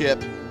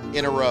championship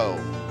in a row.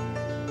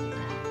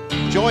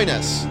 Join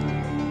us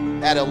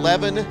at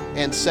 11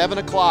 and 7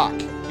 o'clock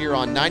here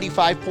on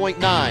 95.9,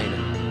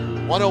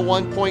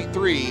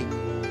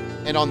 101.3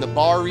 and on the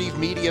Bar Eve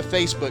Media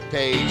Facebook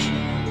page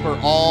for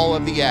all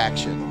of the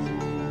action.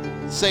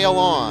 Sail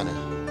on,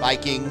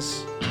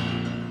 Vikings.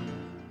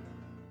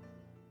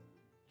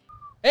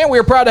 And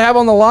we're proud to have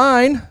on the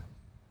line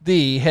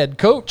the head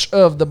coach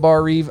of the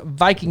Bar Eve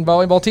Viking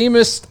volleyball team,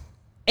 Miss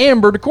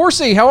Amber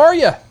DeCourcy. How are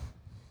you?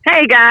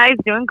 Hey guys,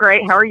 doing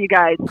great. How are you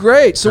guys?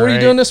 Great. So what are you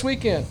Great. doing this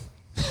weekend?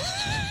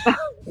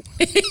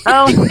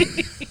 Oh,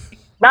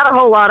 not a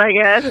whole lot, I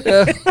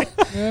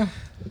guess.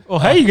 Well,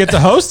 hey, you get to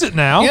host it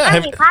now.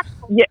 Yeah.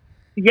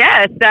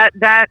 Yes,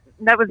 that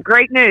was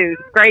great news.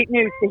 Great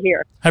news to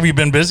hear. Have you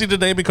been busy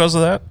today because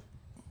of that?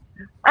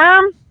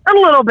 A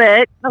little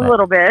bit,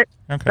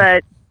 Okay.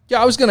 but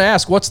Yeah, I was going to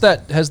ask,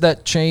 has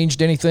that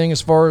changed anything as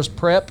far as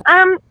prep?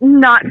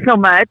 not so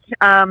much.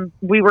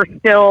 We were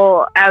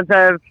still, as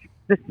of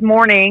this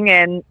morning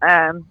and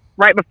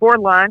right before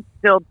lunch,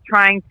 still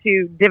trying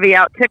to divvy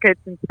out tickets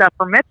and stuff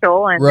for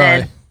Mitchell, and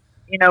Right.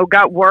 then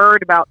got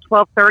word about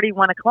 12:30,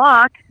 1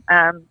 o'clock.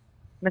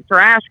 Mr.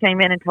 Ash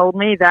came in and told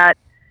me that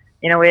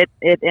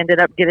it ended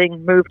up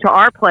getting moved to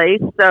our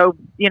place. So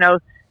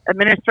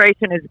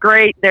administration is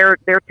great. They're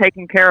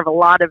taking care of a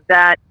lot of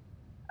that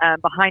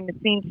behind the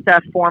scenes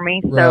stuff for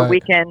me, so Right.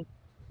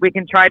 we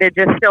can try to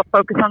just still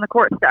focus on the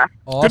court stuff.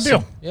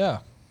 Awesome. deal. Yeah,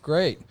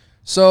 great.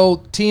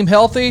 So team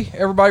healthy?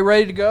 Everybody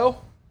ready to go?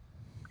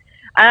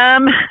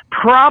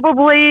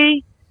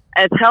 Probably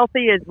as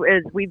healthy as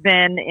we've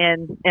been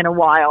in a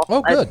while,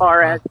 Oh, as good.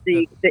 far as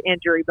the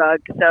injury bug.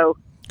 So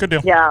Good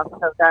deal. yeah,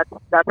 so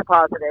that's a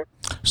positive.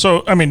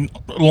 So, I mean,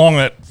 along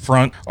that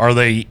front, are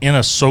they in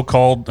a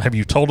so-called, have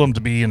you told them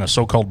to be in a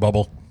so-called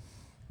bubble?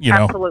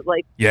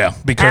 Absolutely, Yeah,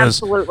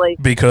 absolutely.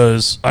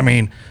 because I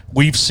mean,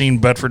 we've seen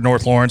Bedford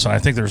North Lawrence, and I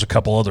think there's a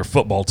couple other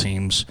football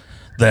teams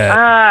that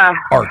are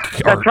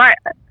That's right.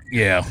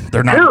 yeah,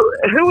 they're not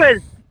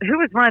Who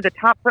was one of the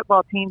top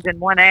football teams in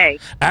 1A?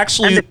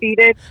 actually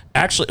Undefeated.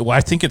 well, I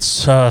think it's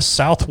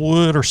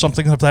Southwood or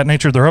something of that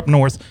nature. They're up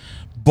north,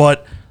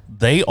 but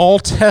they all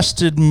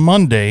tested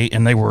Monday,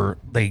 and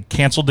they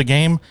canceled the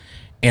game,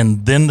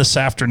 and then this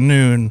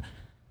afternoon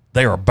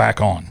they are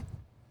back on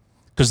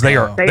because they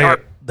are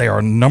they're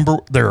a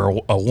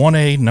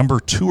 1A, number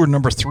 2 or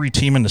number 3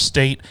 team in the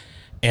state,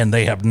 and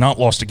they have not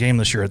lost a game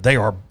this year. They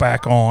are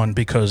back on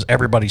because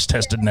everybody's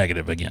tested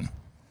negative again.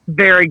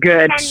 Very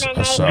good.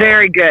 So,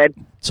 Very good.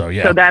 So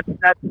yeah, So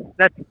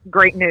that's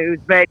great news.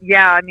 But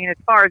yeah, I mean, as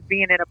far as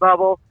being in a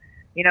bubble,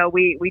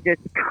 we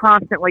just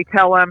constantly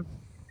tell them,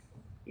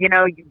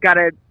 you've got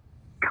to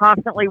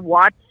constantly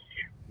watch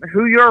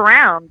who you're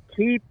around.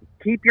 Keep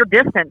your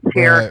distance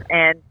here,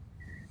 Right.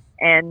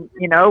 and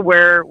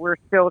we're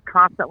still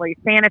constantly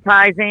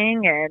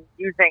sanitizing and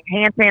using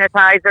hand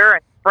sanitizer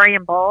and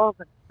spraying balls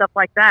and stuff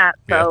like that.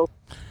 So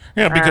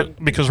yeah,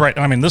 because right,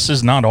 I mean, this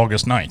is not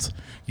August 9th.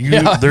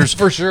 Yeah, there's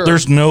for sure.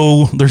 There's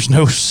no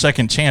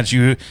second chance.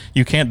 You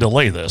can't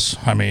delay this.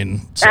 I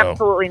mean, so,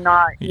 absolutely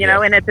not.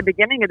 Yeah. And at the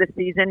beginning of the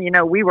season,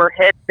 we were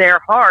hit there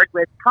hard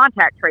with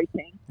contact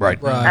tracing.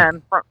 right. Right.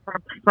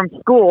 From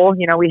school,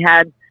 we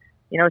had,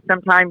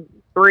 sometimes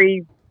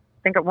 3.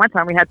 I think at one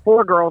time we had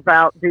 4 girls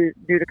out due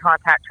to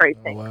contact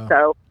tracing. Oh, wow.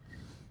 So,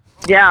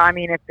 yeah, I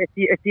mean, if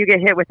you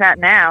get hit with that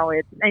now,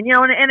 and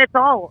it's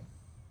all,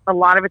 a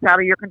lot of it's out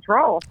of your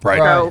control. Right.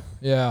 So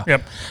Yeah.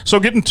 Yep. So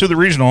getting to the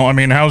regional, I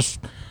mean,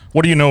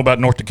 what do you know about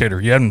North Decatur?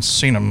 You haven't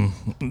seen them.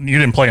 You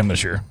didn't play them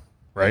this year,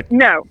 right?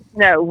 no,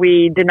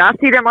 we did not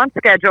see them on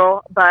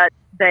schedule, but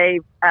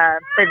they've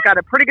got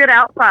a pretty good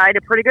outside,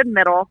 a pretty good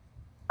middle.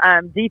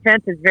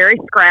 Defense is very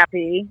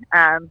scrappy.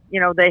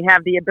 They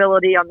have the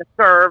ability on the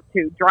serve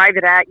to drive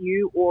it at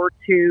you or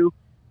to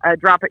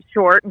drop it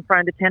short in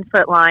front of the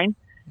 10-foot line.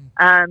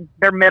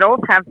 Their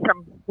middles have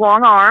some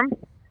long arms,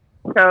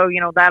 so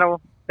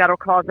that'll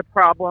cause a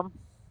problem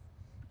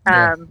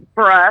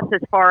for us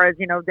as far as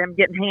them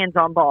getting hands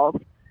on balls.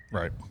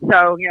 Right.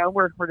 So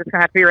we're just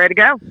gonna have to be ready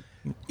to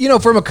go.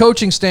 From a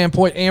coaching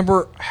standpoint,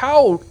 Amber,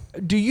 how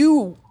do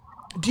you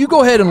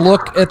go ahead and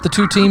look at the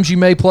 2 teams you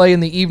may play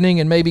in the evening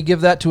and maybe give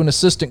that to an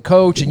assistant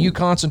coach and you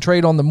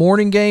concentrate on the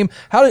morning game?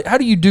 How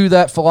do you do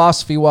that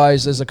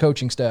philosophy-wise as a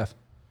coaching staff?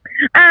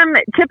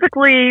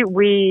 Typically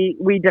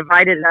we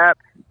divide it up,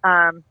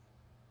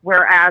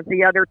 whereas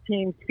the other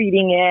team's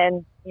feeding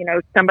in,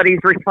 somebody's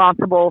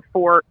responsible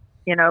for,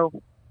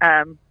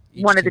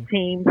 one of the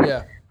teams.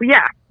 Yeah. But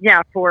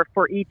yeah, for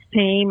each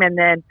team. And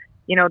then,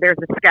 there's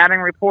a scouting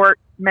report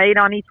made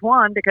on each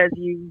one because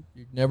you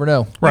Never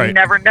know. Right.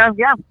 never know.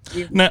 Yeah.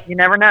 You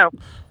never know.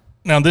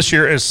 Now this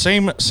year is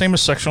same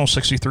as sectional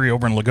 63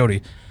 over in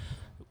Lagodi.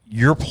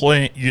 You're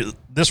playing.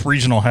 This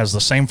regional has the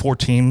same 4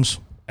 teams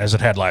as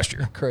it had last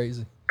year.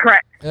 Crazy.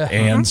 Correct. Yeah.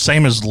 And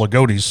same as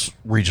Lagodi's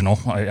regional.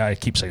 I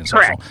keep saying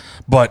sectional. Correct.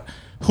 But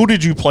who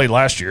did you play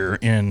last year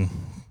in?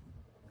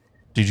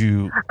 Did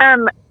you?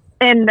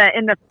 In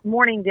the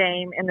morning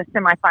game in the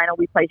semifinal,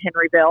 we played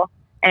Henryville,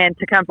 and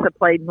Tecumseh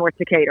played North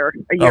Decatur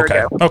a year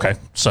ago. Okay.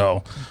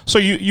 So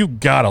you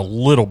got a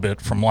little bit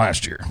from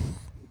last year.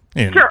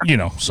 And, Sure.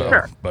 So,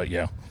 Sure. but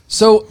yeah.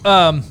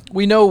 So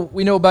we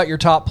know about your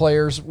top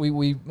players.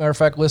 We matter of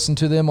fact listened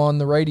to them on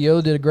the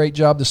radio. Did a great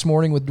job this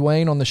morning with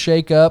Dwayne on the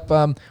shake up.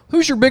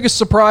 Who's your biggest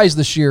surprise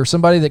this year?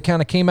 Somebody that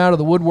kind of came out of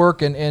the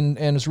woodwork and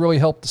has really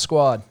helped the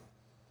squad.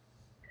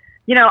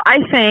 I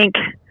think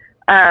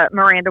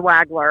Miranda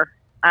Wagler.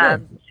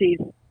 She's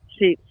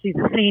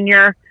a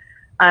senior,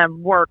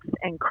 works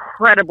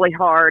incredibly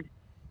hard,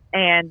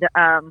 and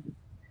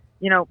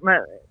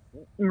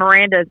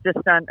Miranda has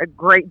just done a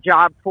great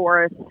job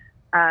for us.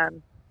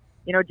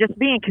 Just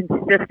being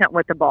consistent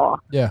with the ball.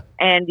 Yeah.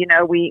 And,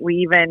 we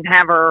even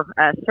have her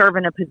serve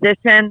in a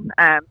position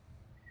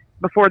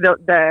before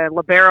the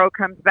libero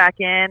comes back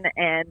in.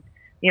 And,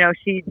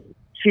 she's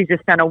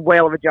just done a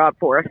whale of a job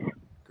for us.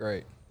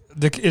 Great.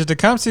 Is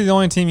Tecumseh the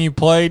only team you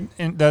played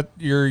in that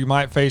you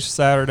might face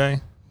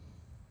Saturday?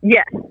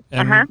 Yes.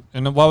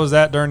 And what was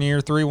that during the year,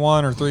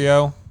 3-1 or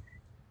 3-0?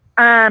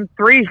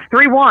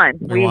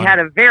 3-1. We had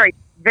a very,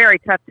 very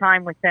tough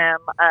time with them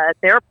at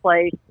their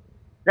place.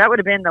 That would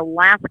have been the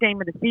last game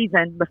of the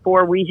season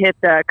before we hit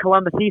the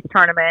Columbus East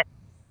tournament,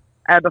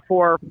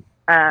 before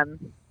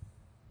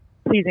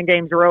season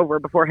games were over,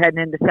 before heading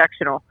into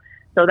sectional.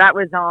 So that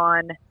was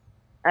on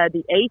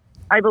the 8th,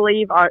 I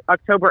believe,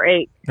 October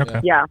 8th.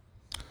 Okay. Yeah.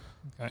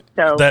 Okay.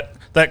 So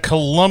that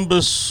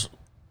Columbus,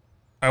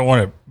 I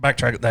want to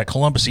backtrack. That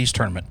Columbus East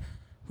tournament,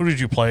 who did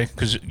you play?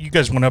 Because you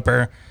guys went up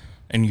there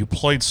and you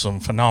played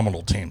some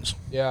phenomenal teams.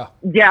 Yeah.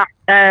 Yeah.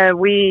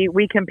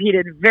 We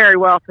competed very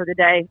well for the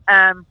day.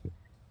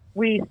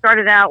 We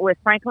started out with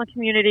Franklin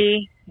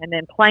Community, and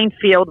then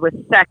Plainfield was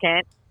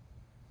second,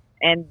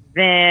 and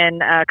then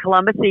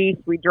Columbus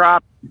East. We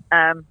dropped,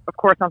 of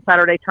course, on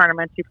Saturday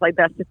tournaments. You play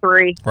best of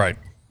 3. Right.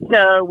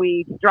 So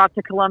we dropped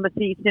to Columbus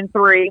East in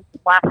 3.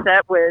 Last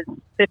set was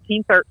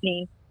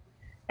 15-13,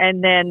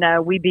 and then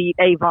we beat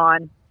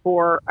Avon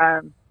for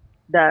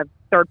the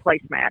third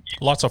place match.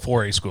 Lots of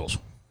 4A schools.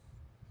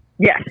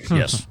 Yes.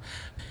 Yes.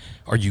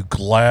 Are you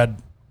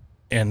glad?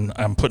 And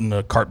I'm putting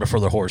the cart before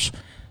the horse.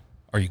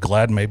 Are you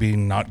glad maybe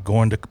not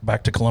going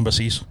back to Columbus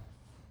East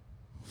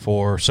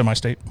for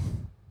semi-state?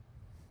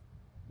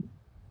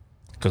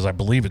 Because I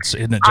believe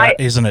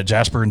isn't it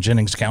Jasper and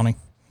Jennings County?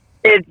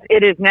 It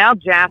is now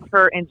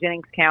Jasper and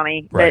Jennings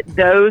County. Right. But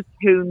those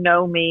who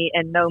know me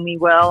and know me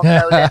well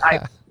know that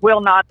I will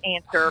not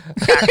answer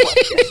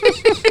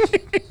that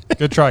question.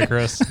 Good try,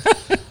 Chris.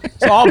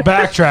 So I'll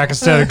backtrack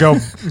instead of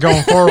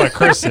going forward like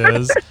Chris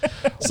is.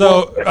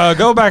 So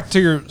go back to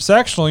your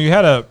sectional. You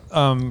had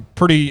a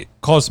pretty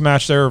close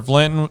match there with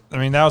Linton. I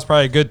mean, that was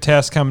probably a good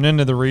test coming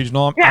into the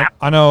regional. Yeah.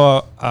 I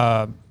know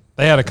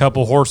they had a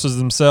couple horses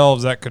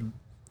themselves that could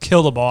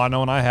kill the ball. I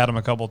know when I had them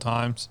a couple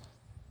times.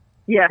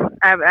 Yes,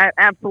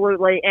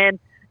 absolutely. And,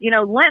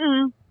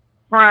 Linton,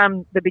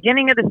 from the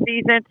beginning of the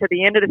season to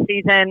the end of the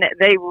season,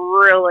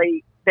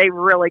 they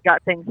really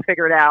got things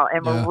figured out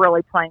and were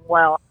really playing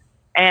well.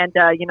 And,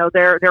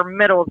 their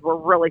middles were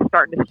really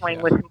starting to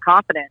swing with some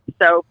confidence.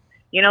 So,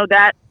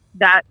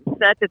 that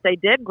set that they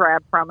did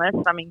grab from us,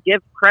 I mean,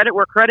 give credit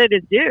where credit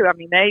is due. I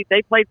mean,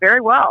 they played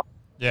very well.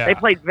 Yeah. They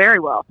played very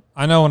well.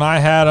 I know when I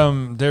had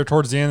them there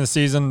towards the end of the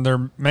season,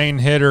 their main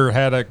hitter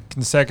had a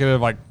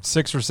consecutive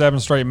 6 or 7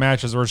 straight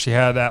matches where she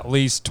had at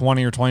least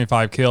 20 or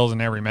 25 kills in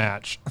every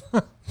match.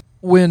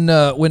 When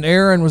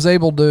Aaron was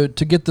able to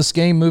get this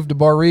game moved to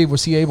Bar Eve,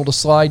 was he able to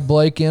slide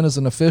Blake in as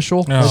an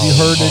official? Have you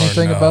heard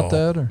anything about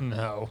that? Or?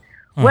 No.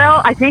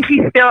 Well, I think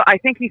he's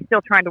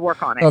still trying to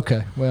work on it.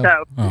 Okay.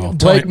 Well, so.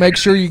 Blake, make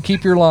sure you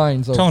keep your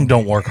lines open. Tell him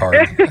don't work hard.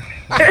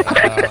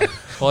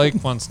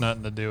 Blake wants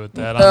nothing to do with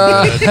that.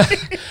 I'm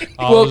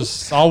good.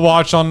 I'll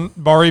watch on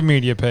Bar Eve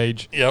Media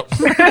page. Yep.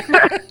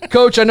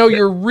 Coach, I know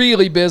you're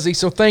really busy,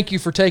 so thank you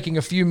for taking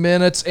a few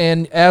minutes.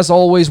 And as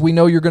always, we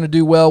know you're going to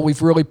do well.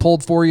 We've really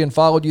pulled for you and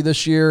followed you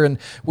this year, and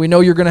we know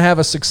you're going to have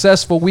a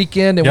successful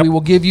weekend, and we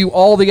will give you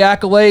all the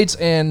accolades.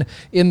 And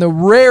in the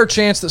rare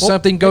chance that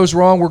something goes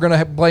wrong, we're going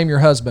to blame your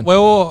husband.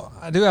 Well,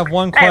 I do have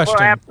one question.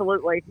 Well,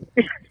 absolutely.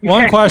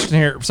 One question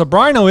here. So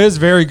Brino is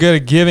very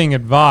good at giving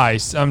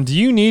advice. Do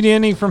you need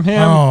any from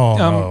him?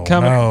 No.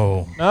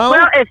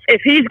 Well,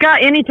 if he's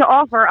got any to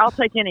offer, I'll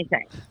take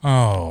anything.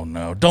 Oh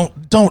no! Don't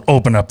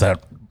open up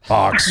that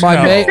box.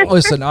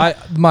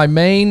 My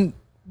main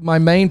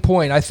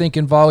point, I think,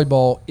 in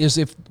volleyball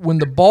is when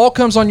the ball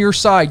comes on your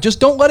side, just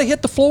don't let it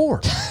hit the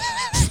floor.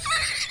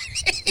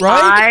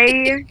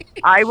 Right?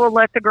 I will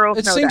let the girls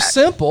know that. It seems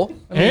simple.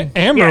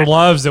 Amber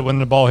loves it when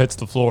the ball hits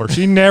the floor.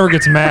 She never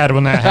gets mad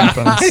when that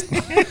happens.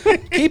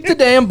 Keep the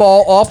damn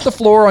ball off the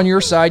floor on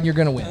your side, and you're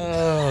going to win.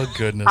 Oh,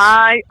 goodness.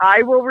 I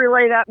will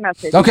relay that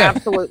message. Okay.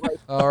 Absolutely.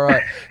 All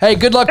right. Hey,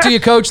 good luck to you,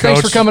 Coach.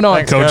 Thanks for coming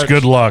on. Coach,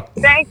 good luck.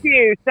 Thank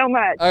you so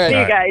much. All right. See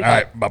you guys. All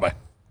right. Bye-bye.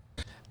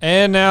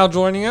 And now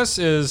joining us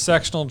is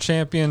sectional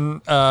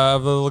champion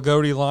of the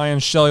Lagodi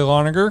Lions, Shelly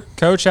Loninger.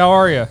 Coach, how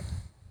are you?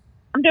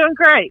 I'm doing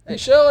great. Hey,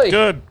 Shelly.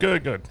 Good.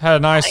 Had a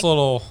nice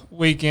little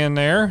weekend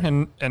there,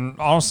 and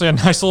honestly a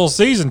nice little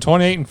season.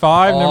 28-5,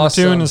 awesome. Number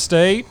 2 in the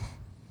state.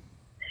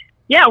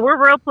 Yeah,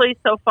 we're real pleased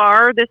so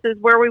far. This is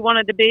where we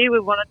wanted to be. We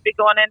wanted to be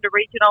going into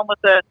regional with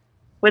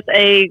with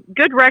a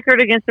good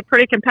record against a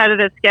pretty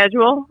competitive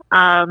schedule,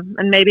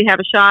 and maybe have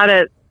a shot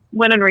at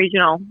winning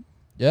regional.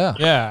 Yeah.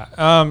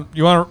 Yeah.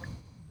 You want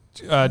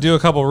to do a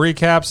couple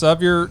recaps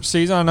of your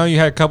season? I know you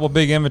had a couple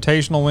big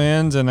invitational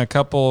wins and a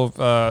couple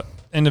of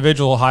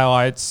individual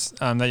highlights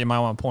that you might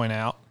want to point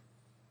out.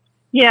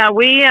 Yeah,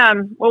 we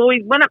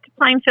went up to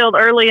Plainfield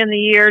early in the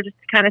year just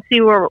to kind of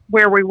see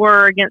where we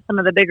were against some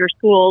of the bigger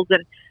schools,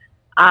 and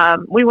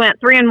we went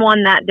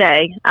 3-1 that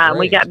day.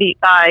 We got beat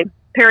by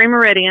Perry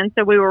Meridian,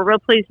 so we were real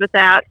pleased with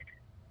that.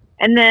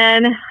 And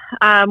then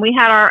we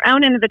had our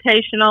own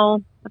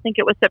invitational. I think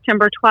it was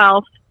September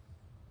 12th,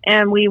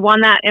 and we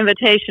won that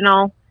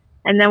invitational.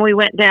 And then we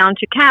went down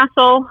to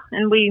Castle,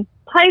 and we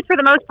played, for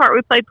the most part,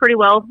 we played pretty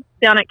well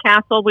down at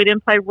Castle. We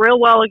didn't play real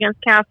well against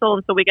Castle,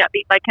 and so we got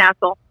beat by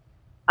Castle.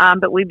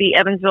 But we beat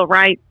Evansville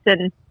Rights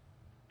and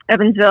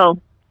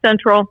Evansville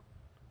Central.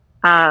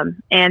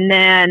 And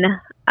then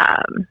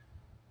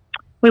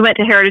we went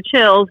to Heritage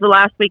Hills the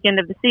last weekend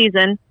of the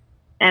season,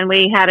 and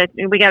we got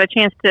a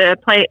chance to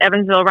play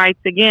Evansville Rights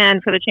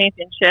again for the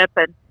championship.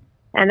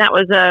 And that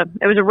was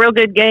it was a real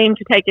good game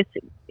to take us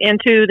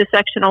into the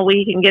sectional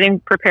week and getting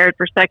prepared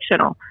for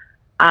sectional.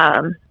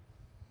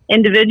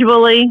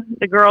 Individually,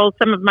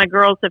 some of my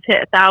girls have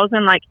hit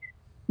 1,000, like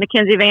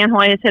Mackenzie Van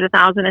Hoy has hit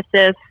 1,000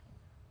 assists.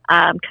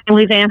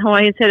 Kylie Van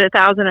Hoy has hit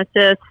 1,000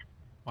 assists.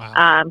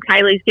 Wow.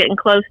 Kylie's getting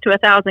close to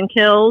 1,000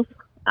 kills.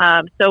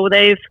 So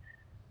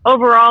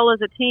overall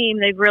as a team,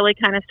 they've really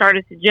kind of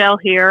started to gel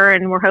here,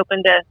 and we're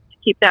hoping to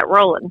keep that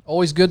rolling.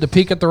 Always good to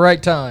peak at the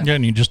right time. Yeah,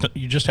 and you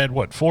just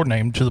had 4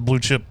 named to the Blue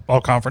Chip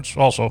All Conference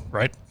also,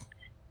 right?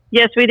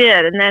 Yes, we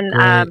did. And then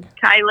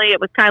it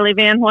was Kylie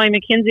Van Hoy,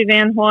 Mackenzie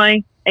Van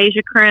Hoy,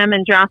 Asia Krim,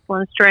 and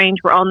Jocelyn Strange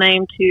were all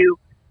named to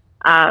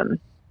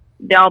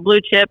the All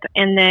Blue Chip.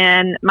 And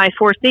then my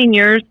 4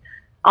 seniors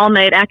all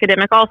made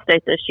academic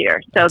All-State this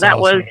year. So that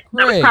was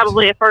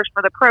probably a first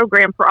for the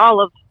program for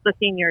all of the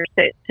seniors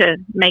to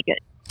make it.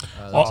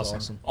 That's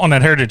awesome. On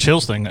that Heritage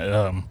Hills thing,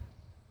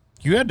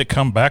 you had to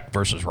come back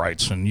versus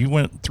Wrights, and you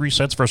went 3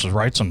 sets versus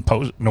Wrights and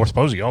North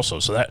Posey also.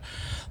 So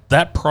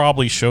that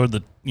probably showed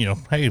that,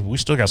 hey, we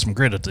still got some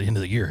grit at the end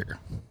of the year here.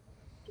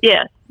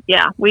 Yes,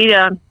 yeah. We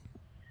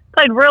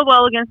played real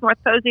well against North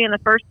Posey in the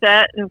first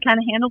set and kind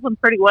of handled them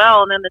pretty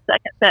well. And then the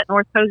second set,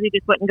 North Posey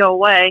just wouldn't go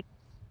away.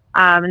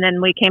 And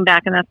then we came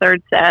back in the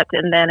third set.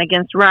 And then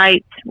against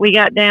Wright, we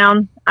got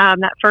down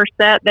that first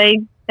set. They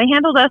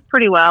handled us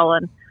pretty well.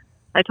 And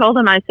I told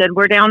them, I said,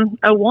 we're down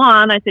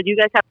 0-1. I said, you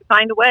guys have to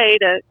find a way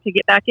to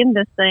get back in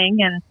this thing.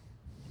 And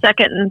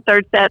second and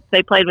third sets,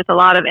 they played with a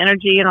lot of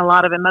energy and a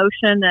lot of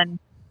emotion.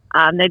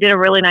 And they did a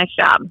really nice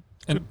job.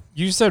 And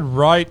you said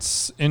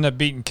Wrights ended up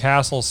beating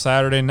Castle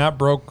Saturday, and that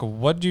broke,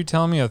 what did you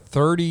tell me, a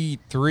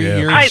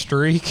 33-year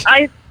streak?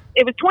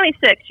 It was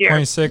 26 years.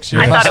 26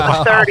 years. I thought it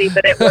was 30,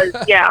 but it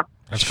was, yeah.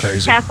 That's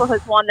crazy. Castle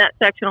has won that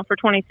sectional for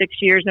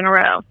 26 years in a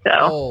row. So.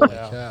 Holy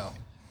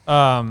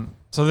cow.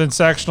 So then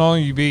sectional,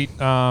 you beat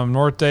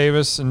North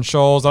Davis and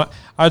Shoals.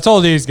 I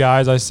told these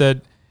guys, I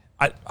said,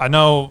 I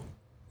know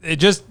it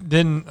just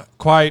didn't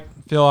quite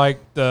feel like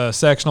the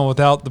sectional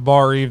without the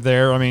Bar Eve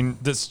there. I mean,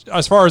 this,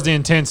 as far as the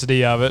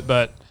intensity of it,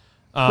 but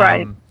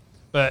right.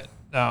 But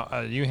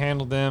you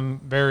handled them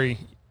very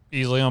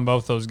easily on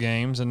both those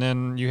games, and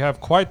then you have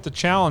quite the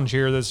challenge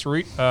here.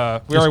 We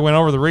already went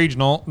over the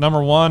regional,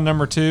 number 1,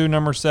 number 2,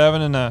 number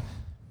 7, and a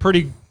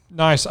pretty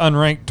nice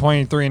unranked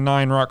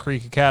 23-9 Rock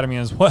Creek Academy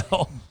as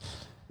well.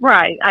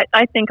 Right.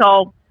 I think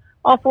all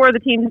 4 of the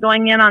teams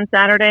going in on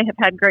Saturday have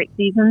had great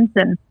seasons,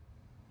 and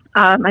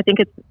I think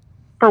it's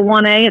for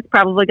 1A, it's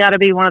probably got to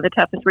be one of the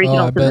toughest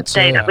regionals in the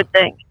state, I would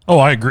think. Oh,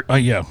 I agree.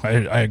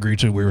 I agree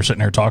too. We were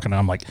sitting here talking, and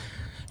I'm like,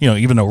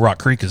 even though Rock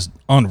Creek is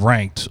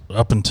unranked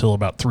up until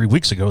about 3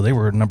 weeks ago, they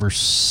were number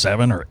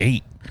 7 or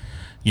 8,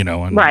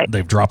 and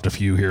they've dropped a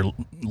few here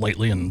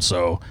lately. And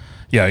so,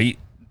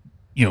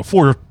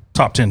 4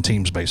 top 10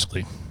 teams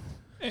basically.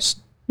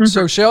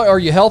 So, Shelley, are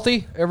you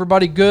healthy?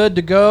 Everybody good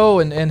to go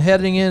and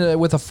heading in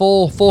with a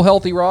full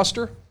healthy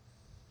roster?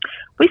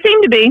 We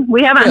seem to be.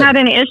 We haven't had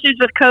any issues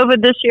with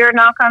COVID this year,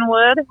 knock on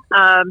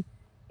wood.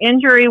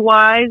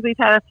 Injury-wise, we've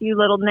had a few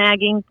little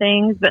nagging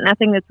things, but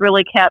nothing that's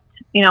really kept,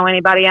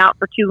 anybody out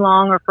for too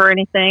long or for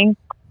anything.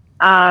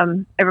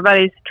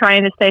 Everybody's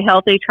trying to stay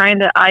healthy, trying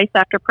to ice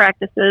after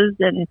practices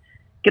and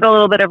get a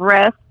little bit of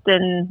rest,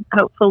 and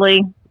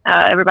hopefully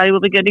everybody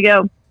will be good to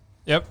go.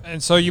 Yep.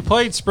 And so you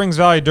played Springs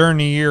Valley during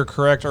the year,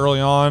 correct, early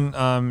on,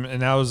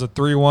 and that was a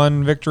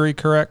 3-1 victory,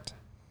 correct?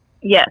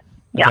 Yes.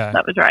 Yeah, Okay.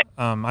 That was right.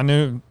 I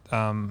knew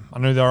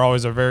they were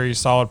always a very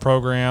solid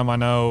program. I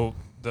know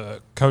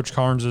the Coach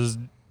Carnes'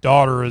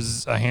 daughter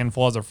is a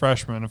handful as a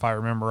freshman, if I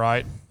remember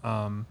right.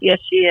 Yes,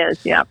 she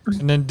is. Yeah.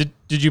 And then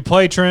did you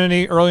play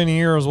Trinity early in the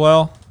year as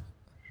well?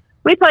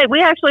 We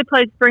actually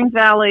played Springs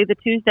Valley the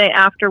Tuesday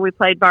after we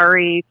played Bar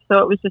Eve, so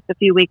it was just a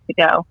few weeks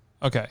ago.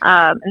 Okay.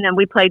 And then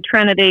we played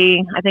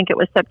Trinity. I think it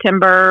was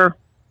September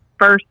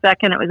 1st,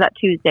 2nd. It was that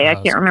Tuesday. I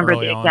can't remember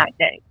the exact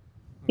date.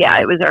 Yeah,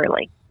 it was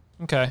early.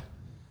 Okay.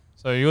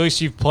 So at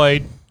least you've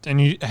played,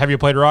 and have you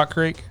played Rock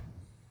Creek?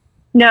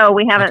 No,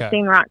 we haven't Okay.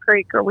 seen Rock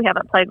Creek, or we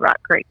haven't played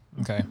Rock Creek.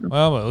 Okay.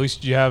 Well, at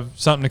least you have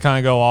something to kind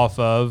of go off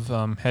of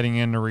heading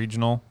into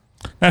regional.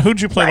 Now,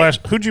 who'd you play Right.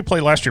 Who'd you play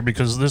last year?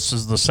 Because this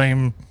is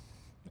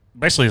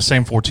basically the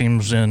same 4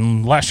 teams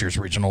in last year's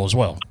regional as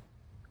well.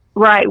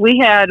 Right. We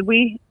had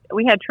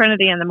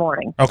Trinity in the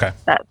morning. Okay.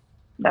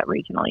 That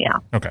regional, yeah.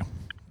 Okay.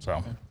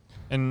 So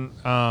And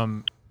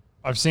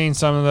I've seen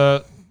some of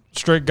the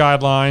strict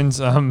guidelines.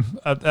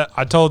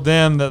 I told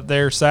them that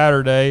their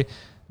Saturday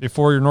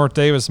before your North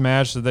Davis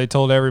match that they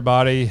told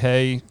everybody,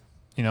 hey,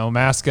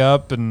 mask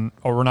up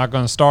or we're not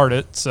going to start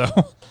it. So,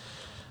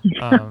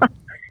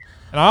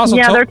 and I also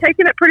They're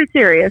taking it pretty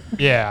serious.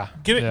 yeah,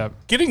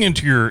 getting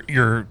into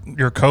your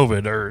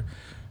COVID, or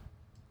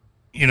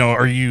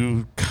are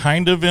you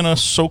kind of in a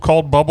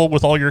so-called bubble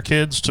with all your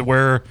kids to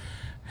where,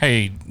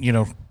 hey,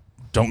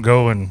 don't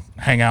go and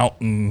hang out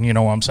and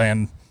what I'm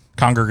saying,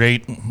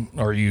 congregate?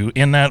 Are you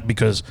in that?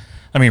 Because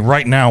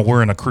right now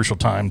we're in a crucial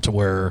time to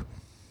where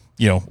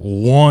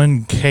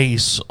one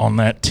case on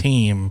that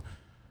team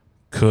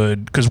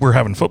because we're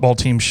having football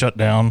teams shut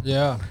down,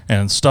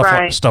 and stuff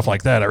Right. stuff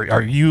like that.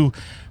 Are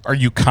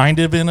you kind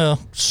of in a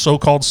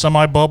so-called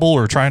semi-bubble,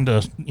 or trying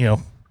to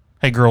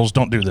hey girls,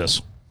 don't do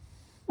this?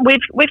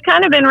 We've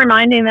kind of been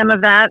reminding them of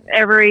that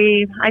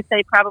I'd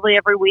say probably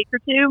every week or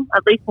two,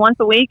 at least once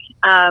a week.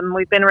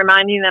 We've been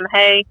reminding them,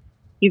 hey,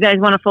 you guys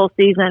want a full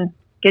season,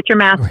 get your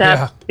mask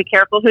Yeah. up, be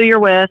careful who you're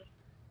with,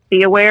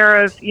 be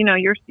aware of, be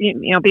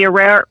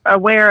aware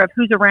of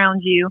who's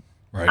around you.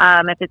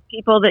 Right. If it's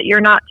people that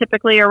you're not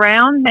typically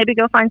around, maybe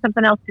go find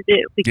something else to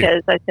do,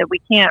 because I said we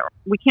can't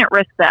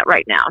risk that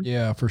right now.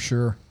 Yeah, for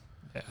sure.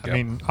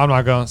 I'm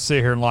not going to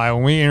sit here and lie.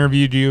 When we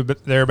interviewed you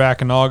there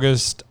back in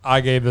August,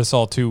 I gave this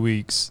all 2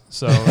 weeks.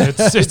 So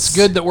It's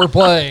good that we're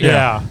playing.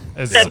 Yeah.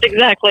 That's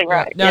exactly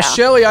right. Now, yeah.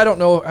 Shelly, I don't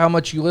know how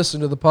much you listen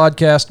to the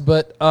podcast,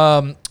 but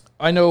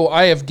I know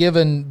I have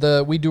given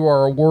we do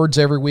our awards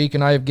every week,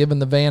 and I have given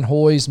the Van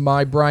Hoys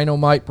my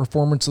Brinomite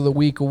Performance of the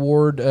Week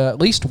award at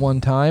least one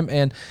time.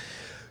 And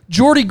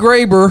Jordy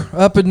Graber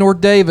up in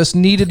North Davis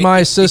needed my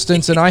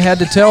assistance, and I had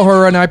to tell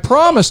her, and I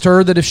promised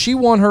her that if she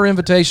won her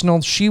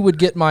invitational, she would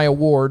get my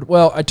award.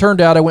 Well, it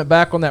turned out I went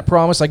back on that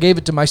promise. I gave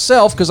it to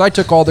myself because I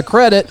took all the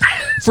credit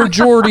for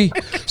Jordy.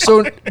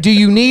 So do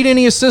you need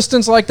any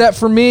assistance like that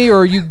from me, or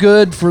are you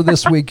good for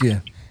this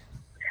weekend?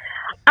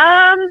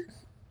 I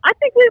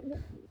think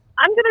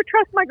I'm going to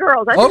trust my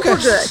girls. I think we're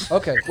good.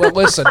 Okay. Well,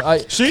 listen,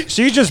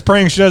 She's just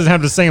praying she doesn't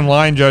have the same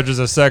line judge as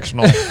a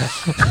sectional.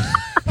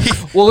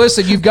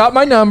 you've got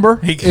my number.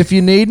 If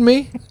you need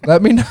me,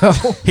 let me know.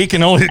 He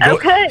can only go.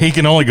 Okay. He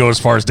can only go as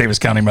far as Davis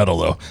County Meadow,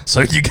 though. So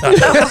you got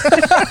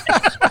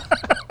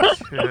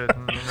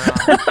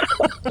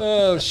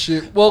Oh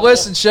shoot! Well,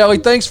 listen, Shelly,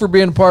 thanks for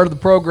being a part of the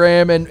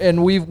program,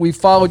 and we've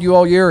followed you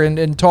all year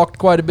and talked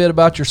quite a bit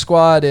about your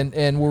squad,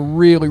 and we're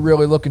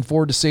really looking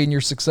forward to seeing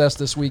your success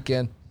this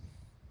weekend.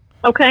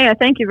 Okay, I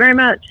thank you very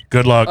much.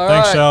 good luck.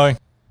 Thanks, right. Shelly.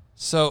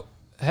 So,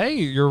 hey,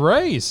 your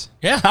Rays.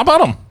 Yeah, how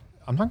about him?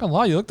 I'm not going to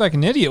lie. You looked like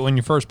an idiot when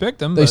you first picked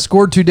them. They but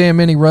scored too damn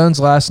many runs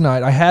last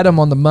night. I had them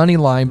on the money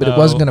line, but it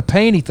wasn't going to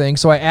pay anything,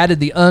 so I added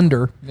the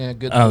under. Yeah,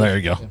 good. Oh, move. there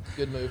you go. Yeah,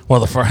 good move.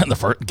 Well, the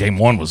first game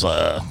one was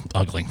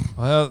ugly.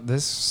 Well,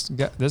 this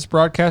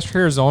broadcaster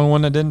here is the only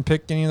one that didn't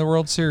pick any of the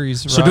World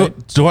Series, So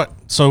right?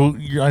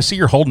 I see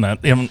you're holding that.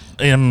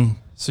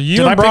 So you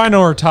Did I and pick- Brian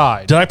are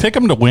tied. Did I pick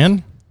him to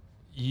win?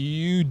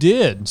 You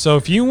did. So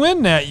if you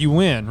win that, you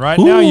win. Right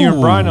now, you and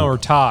Ooh. Brian are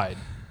tied.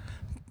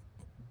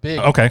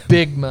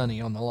 Big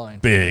money on the line.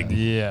 Big,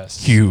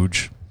 Yes.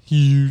 huge,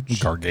 Huge.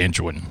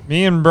 gargantuan.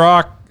 Me and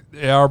Brock,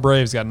 our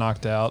Braves got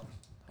knocked out.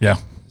 Yeah.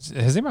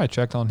 Has anybody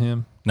checked on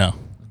him? No.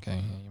 Okay,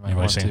 you might Anybody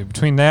want seen to. him?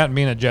 Between that and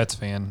being a Jets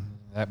fan,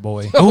 that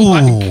boy.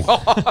 Ooh.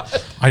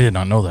 I did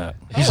not know that.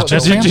 He's a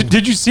Jets fan?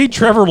 Did you see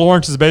Trevor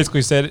Lawrence has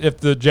basically said if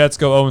the Jets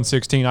go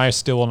 0-16, I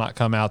still will not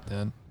come out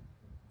then.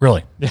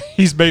 Really?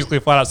 He's basically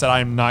flat out said, I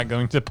am not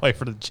going to play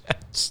for the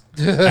Jets.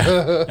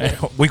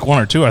 Week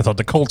 1 or 2, I thought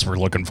the Colts were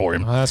looking for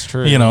him. Well, that's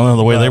true.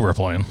 The way they were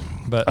playing.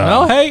 But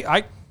no, hey,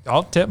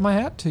 I'll tip my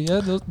hat to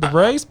you. The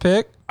Rays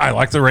pick. I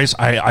like the race.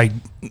 I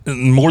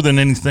more than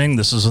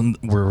anything,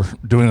 we're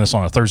doing this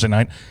on a Thursday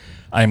night.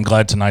 I am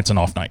glad tonight's an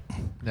off night.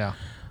 Yeah.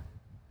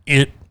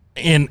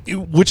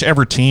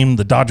 Whichever team,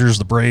 the Dodgers,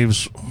 the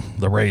Braves,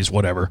 the Rays,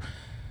 whatever,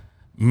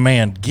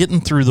 man,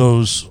 getting through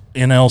those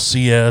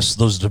NLCS,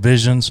 those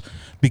divisions,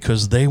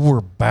 because they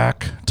were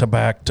back to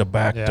back to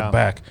back to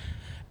back.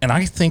 And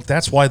I think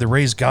that's why the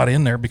Rays got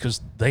in there,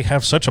 because they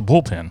have such a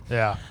bullpen.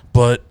 Yeah.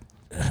 But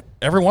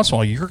every once in a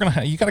while, you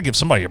got to give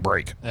somebody a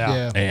break.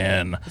 Yeah.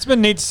 And It's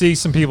been neat to see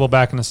some people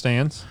back in the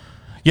stands.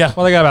 yeah,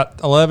 Well, they got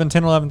about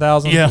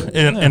 11,000. yeah,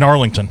 in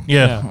Arlington.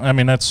 Yeah. Yeah. I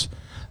mean that's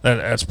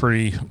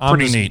pretty I'm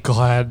just neat.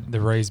 glad the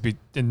Rays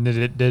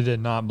did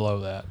not blow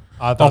that.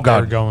 I thought they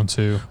God. were going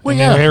to. Well, and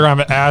yeah. then here I'm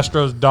at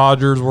Astros,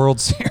 Dodgers, World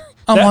Series.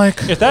 I'm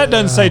like, if that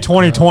doesn't say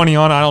 2020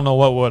 on, I don't know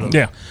what would have.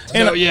 yeah,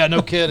 and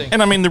No kidding.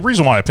 And I mean, the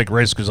reason why I picked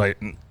Rays because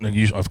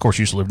of course,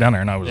 used to live down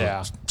there, and I was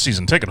Yeah. a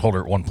season ticket holder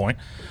at one point.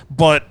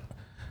 But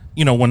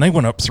when they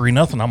went up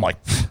 3-0, I'm like,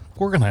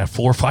 we're going to have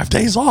 4 or 5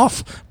 days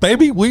off.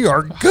 Baby, we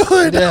are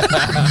good.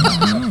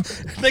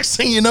 Next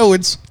thing you know,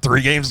 it's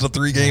 3 games to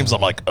 3 games.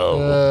 I'm like, oh.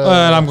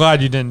 And I'm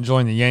glad you didn't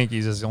join the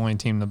Yankees as the only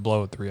team to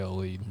blow a 3-0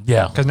 lead.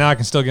 Yeah. Because now I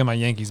can still give my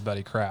Yankees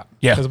buddy crap.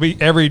 Yeah. Because we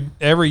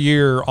every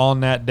year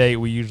on that date,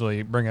 we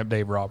usually bring up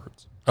Dave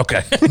Roberts.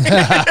 Okay.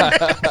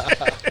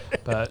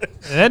 But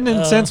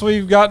and since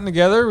we've gotten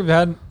together, we've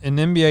had an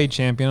NBA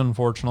champion,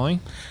 unfortunately.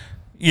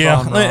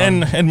 Yeah,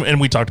 and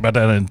we talked about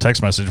that in a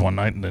text message one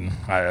night, and then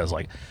I was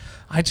like,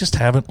 I just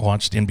haven't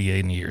watched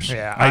NBA in years.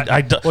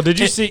 Yeah. Well, did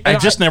you see? I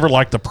just never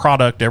liked the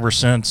product ever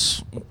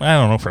since, I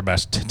don't know, for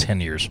about 10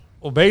 years.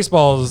 Well,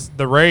 baseball's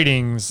the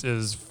ratings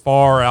is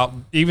far out.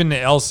 Even the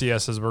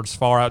LCSs were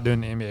far out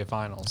doing the NBA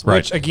finals. Right.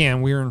 Which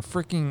again, we're in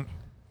freaking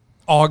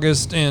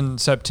August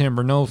and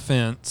September. No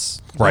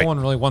offense, Right. no one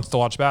really wants to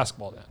watch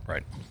basketball then.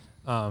 Right.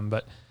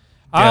 But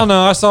I don't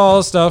know. I saw all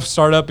this stuff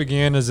start up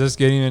again. Is this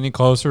getting any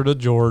closer to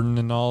Jordan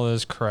and all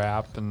this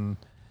crap? And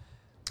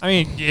I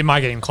mean, it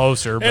might get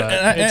closer, but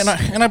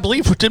And I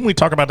believe, didn't we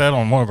talk about that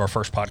on one of our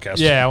first podcasts?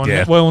 yeah,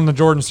 when the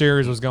Jordan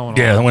series was going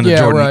Yeah, on. when the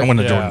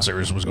right. Jordan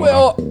series was going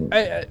on.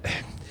 Well,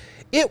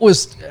 it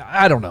was.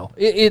 I don't know.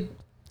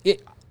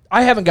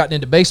 I haven't gotten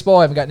into baseball.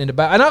 I haven't gotten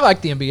into and I like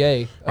the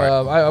NBA. Right.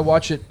 I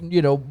watch it,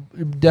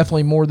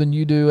 definitely more than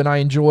you do, and I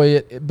enjoy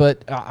it.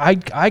 But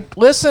I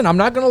listen. I'm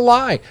not going to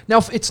lie. Now,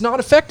 if it's not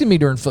affecting me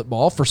during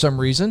football for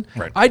some reason.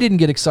 Right. I didn't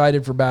get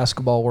excited for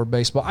basketball or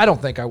baseball. I don't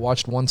think I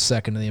watched 1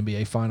 second of the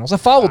NBA finals. I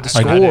followed the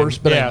I scores,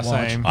 didn't. but Yeah,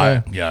 I didn't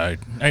watch.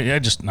 same. I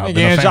just not been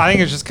Again, a fan. I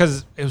think it's just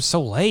because it was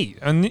so late.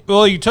 And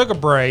you took a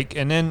break,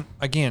 and then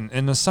again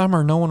in the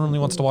summer, no one really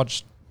wants to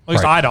watch. At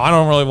least Right. I don't. I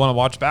don't really want to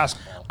watch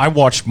basketball. I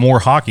watched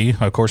more hockey,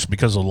 of course,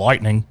 because of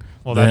lightning.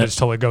 Well, that just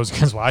totally goes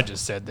against what I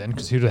just said then,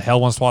 because who the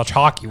hell wants to watch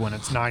hockey when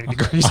it's 90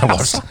 degrees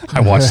outside? I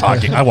watched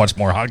hockey. I watched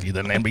more hockey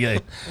than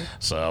NBA.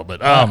 So,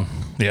 but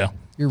yeah.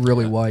 You're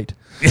really white.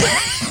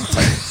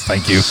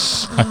 Thank you.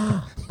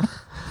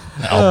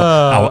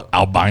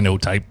 Albino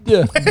type.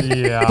 Yeah.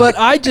 Yeah. But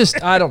I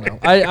don't know.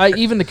 I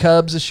even the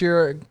Cubs this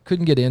year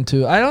couldn't get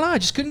into. I don't know. I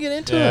just couldn't get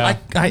into Yeah.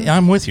 it.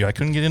 I'm with you. I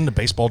couldn't get into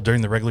baseball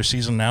during the regular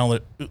season. Now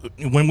that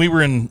when we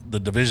were in the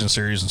division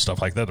series and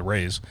stuff like that, the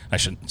Rays. I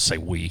shouldn't say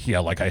we. Yeah,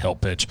 like I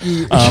help pitch.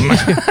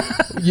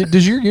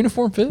 Does your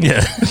uniform fit?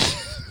 Yeah.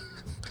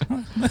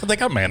 They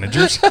got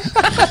managers.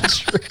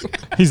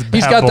 he's a bad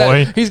He's got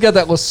boy. that. He's got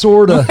that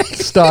Lasorda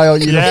style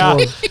Yeah.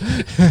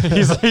 uniform.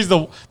 he's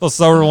the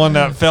sober one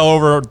that fell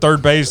over at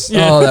third base.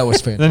 Oh, that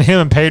was fantastic. Then him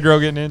and Pedro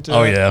getting into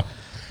Oh it. yeah.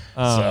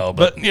 So,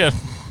 but yeah,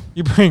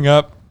 You bring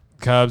up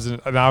Cubs,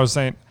 and I was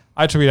saying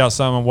I tweeted out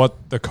some of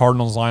what the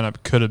Cardinals lineup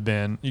could have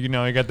been. You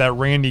got that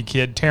Randy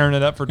kid tearing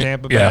it up for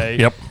Tampa Bay.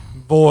 Yep.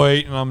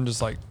 Voit, and I'm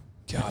just like,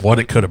 God, what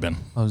it could have been.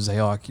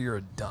 Mosaic, you're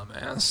a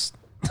dumbass.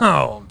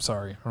 Oh, I'm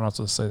sorry. I'm not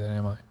supposed to say that,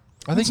 am I?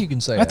 I think you can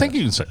say. I think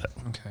you can say that.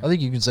 Okay. I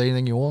think you can say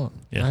anything you want.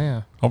 Yeah. Oh,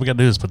 yeah. All we got to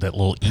do is put that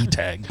little E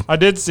tag. I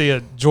did see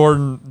a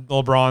Jordan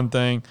LeBron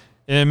thing,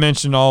 and it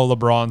mentioned all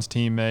LeBron's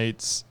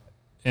teammates,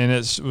 and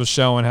it was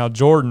showing how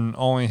Jordan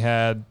only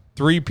had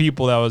 3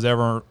 people that's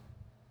ever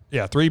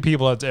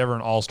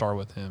an All-Star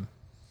with him,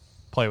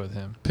 play with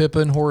him.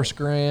 Pippen, Horace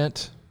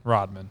Grant.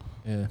 Rodman.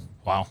 Yeah.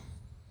 Wow.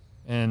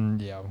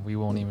 And yeah, we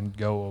won't even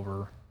go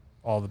over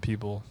all the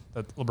people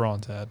that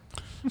LeBron's had.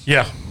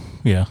 Yeah.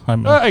 Yeah.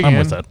 I'm Again,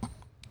 with that.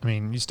 I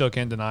mean, you still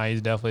can't deny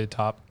he's definitely a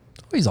top.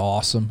 He's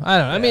awesome. I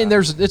don't know. I mean,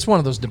 it's one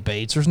of those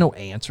debates. There's no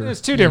answer. It's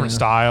 2 different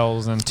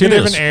styles and 2 It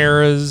different is.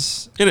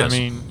 eras. It I is.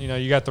 mean,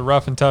 you got the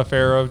rough and tough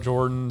era of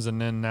Jordan's,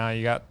 and then now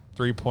you got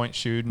 3-point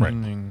shooting. Right.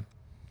 And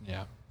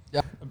yeah.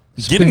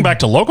 Getting back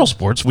to local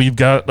sports, we've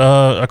got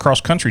a cross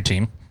country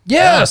team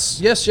Yes.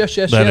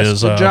 That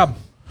is, Good job.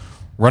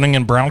 running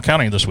in Brown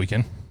County this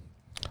weekend.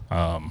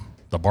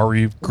 The Bar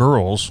Reeve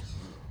girls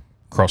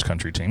cross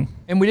country team.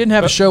 And we didn't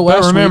have a show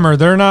last But remember, week.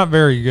 they're not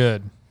very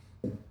good.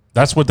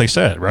 That's what they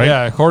said, right?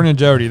 Yeah, according to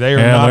Jody, they are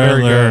not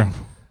very good.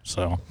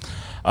 So,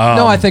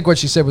 No, I think what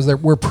she said was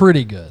that we're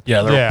pretty good.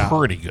 yeah, they're Yeah.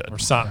 pretty good. Or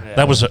something. Yeah.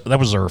 That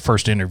was her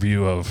first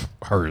interview of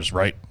hers,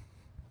 right?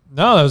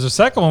 No, that was the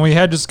second one we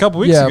had just a couple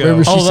weeks Yeah, ago.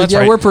 remember she Oh, said, that's "Yeah,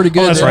 right. we're pretty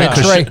good." Oh, that's And right,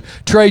 then 'cause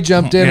Trey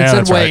jumped in Yeah, and said,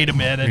 that's right. "Wait a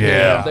minute,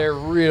 Yeah. they're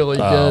really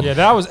good." Yeah,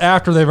 that was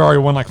after they've already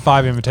won like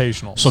 5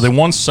 invitationals. So they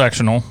won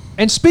sectional.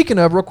 And speaking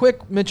of, real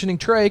quick, mentioning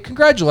Trey,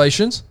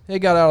 congratulations! He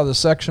got out of the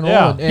sectional.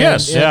 Yeah.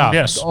 and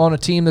Yes. on a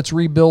team that's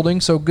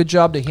rebuilding. So good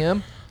job to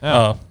him.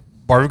 Yeah.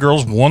 Bar Reeve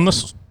girls won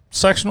the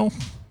sectional,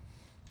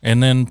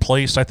 and then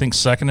placed, I think,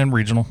 second in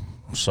regional.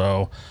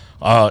 So,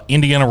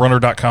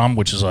 IndianaRunner.com,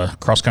 which is a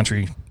cross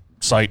country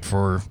site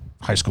for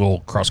high school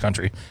cross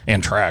country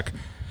and track,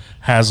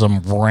 has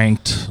them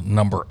ranked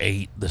number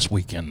 8 this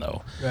weekend,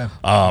 though. Yeah.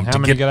 How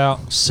many get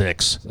out?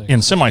 6.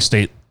 In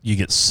semi-state, you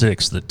get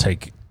 6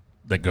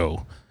 that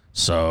go.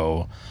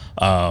 So,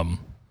 I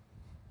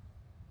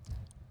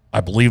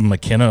believe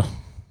McKenna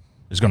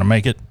is going to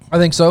make it. I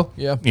think so.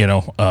 Yeah.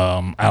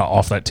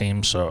 Off that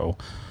team. So,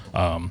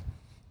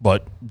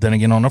 but then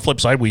again, on the flip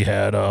side, we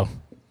had, the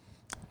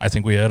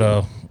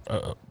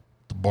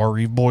Bar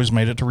Reeve boys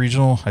made it to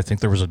regional. I think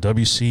there was a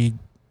WC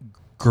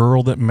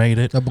girl that made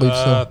it. I believe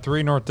so.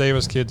 3 North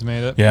Davis kids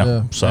made it. Yeah.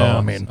 Yeah. So Yeah,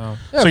 I mean, so-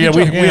 so yeah,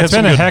 we had It's some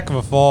been a good- heck of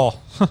a fall.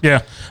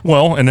 Yeah.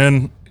 Well, and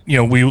then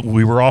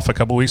we were off a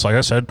couple weeks, like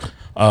I said.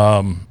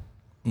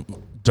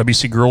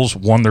 WC girls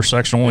won their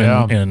sectional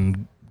Yeah.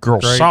 in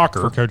girls Great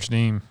soccer. for Coach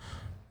Deem.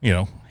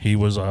 He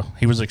was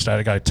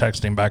ecstatic. I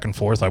texted him back and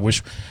forth. I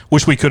wish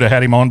we could have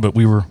had him on, but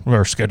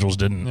our schedules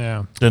didn't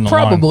align.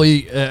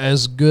 Probably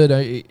as good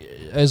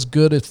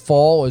a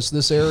fall as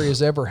this area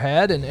has ever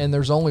had, and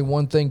there's only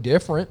one thing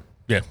different.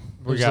 Yeah.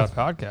 We got a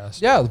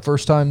podcast. Yeah, the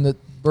first time that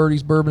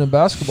Birdie's Bourbon and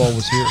Basketball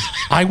was here.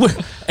 I would,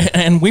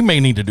 and we may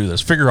need to do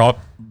this. Figure out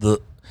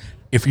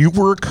if you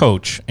were a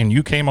coach and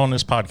you came on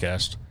this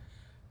podcast,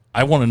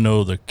 I want to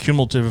know the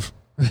cumulative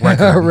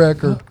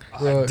record.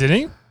 Right. Did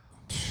he?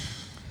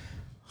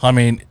 I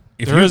mean,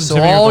 if There you, is- So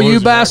Timmy all Ortho's you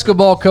record.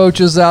 basketball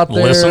coaches out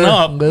there, Listen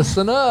up.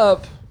 Listen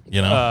up.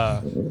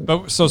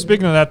 But so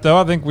speaking of that, though,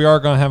 I think we are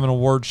going to have an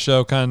awards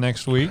show kind of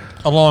next week,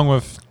 along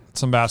with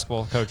some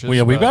basketball coaches. well,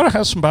 yeah, we've but- got to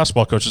have some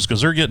basketball coaches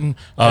because they're getting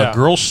Yeah.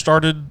 girls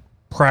started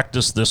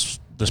practice this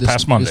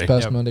past Monday. This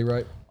past Yep. Monday,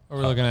 right?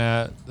 We're looking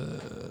at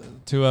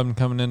 2 of them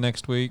coming in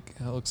next week.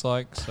 It looks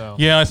like so.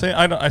 Yeah,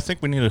 I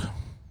think we need to.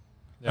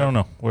 I don't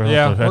know. We'll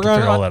Yeah, have to we're gonna-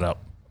 figure all that out.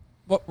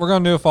 Well, we're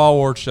going to do a fall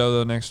awards show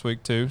though next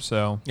week too.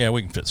 So Yeah,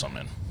 we can fit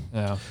something in.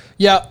 yeah,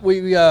 Yeah,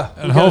 we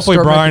and hopefully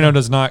Brian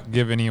does not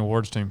give any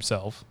awards to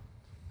himself.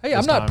 Hey, I'm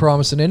this not time.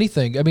 promising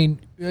anything. I mean,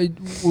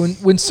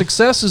 when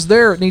success is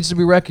there, it needs to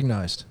be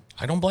recognized.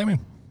 I don't blame him.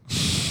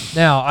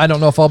 Now, I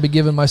don't know if I'll be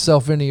giving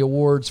myself any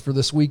awards for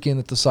this weekend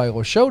at the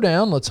Silo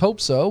Showdown. Let's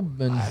hope so,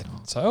 and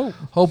So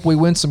hope we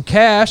win some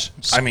cash.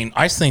 I mean,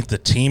 I think the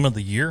team of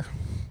the year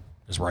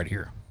is right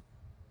here.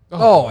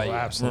 Oh,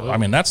 absolutely. I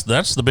mean, that's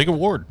the big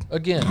award.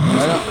 again,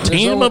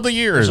 Team of the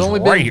year There's is only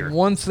right been here.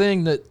 one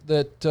thing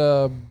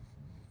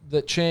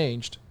that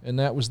changed, and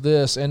that was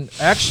this. And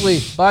actually,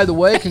 by the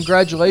way,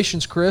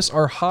 congratulations, Chris.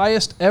 Our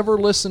highest ever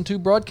listened to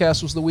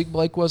broadcast was the week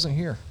Blake wasn't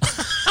here.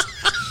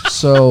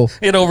 So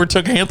It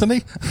overtook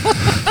Anthony.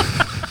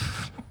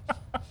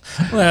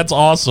 That's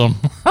awesome.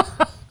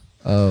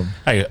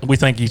 Hey, we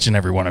thank each and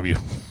every one of you.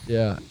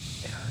 yeah.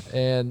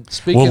 And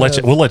speaking We'll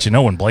of, let you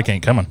know when Blake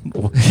ain't coming.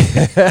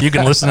 You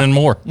can listen in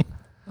more.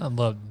 I'd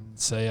love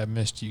to say I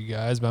missed you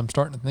guys, but I'm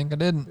starting to think I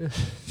didn't.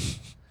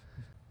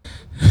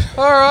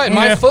 all right,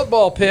 my Yeah.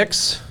 football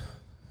picks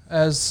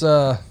as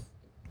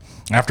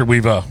After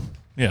we've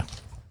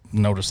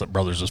noticed that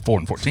Brothers is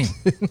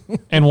 4-14.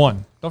 And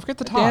 1. Don't forget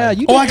the tie. yeah,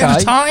 you Oh, did I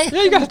got a tie.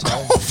 Yeah, you got a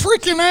tie. Oh,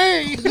 freaking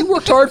A! You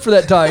worked hard for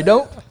that tie.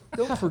 Don't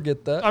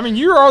forget that. I mean,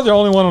 you are the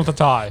only one with the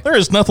tie. There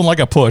is nothing like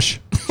a push.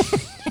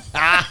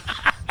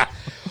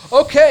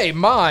 Okay,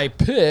 my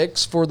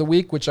picks for the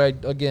week, which I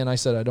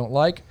said I don't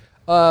like.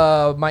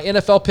 My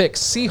NFL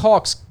picks: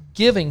 Seahawks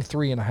giving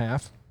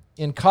 3.5.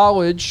 In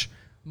college,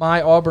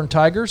 my Auburn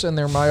Tigers, and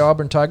they're my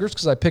Auburn Tigers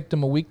because I picked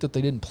them a week that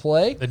they didn't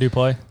play. They do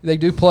play. They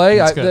do play.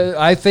 That's good.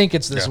 I think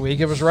it's this week.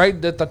 It was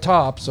right at the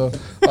top. So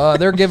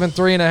they're giving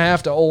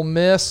 3.5 to Ole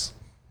Miss.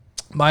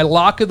 My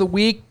lock of the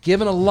week,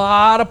 giving a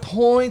lot of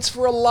points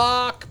for a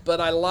lock, but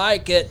I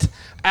like it.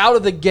 Out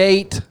of the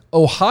gate,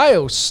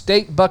 Ohio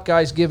State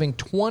Buckeyes giving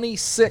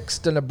 26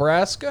 to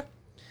Nebraska.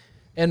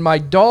 And my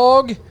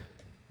dog,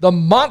 the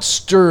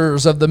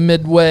monsters of the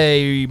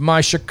Midway, my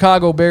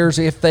Chicago Bears,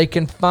 if they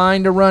can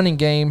find a running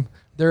game,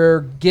 they're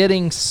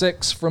getting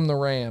 6 from the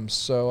Rams.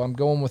 So I'm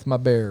going with my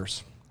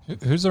Bears.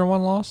 Who's their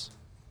one loss?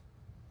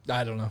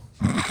 I don't know.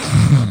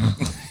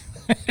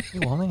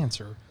 You won't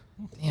answer.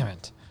 Damn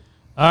it.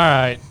 All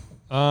right.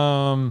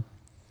 I'm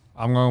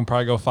going to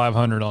probably go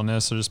 500 on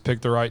this, so just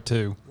pick the right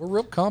 2. We're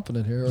real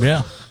confident here.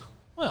 Yeah.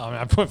 Well, I mean,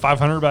 I put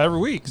 500 about every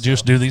week. So.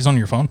 Just do these on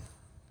your phone.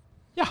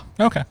 Yeah.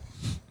 Okay.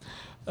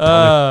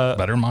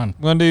 Better than mine.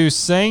 I'm going to do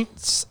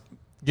Saints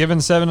giving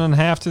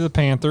 7.5 to the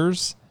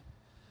Panthers.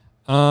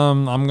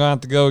 I'm going to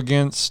have to go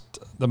against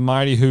the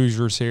mighty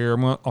Hoosiers here.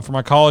 For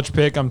my college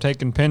pick, I'm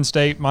taking Penn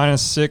State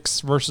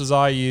 -6 versus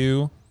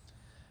IU.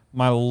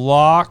 My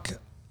lock,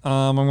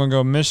 I'm going to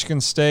go Michigan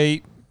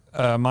State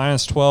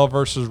 -12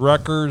 versus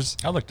Rutgers.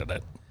 I looked at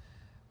that.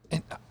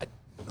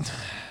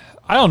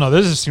 I don't know.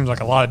 This just seems like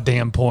a lot of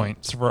damn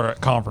points for a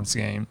conference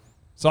game.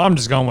 So I'm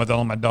just going with it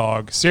on my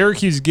dog.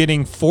 Syracuse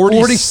getting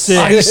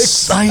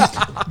 46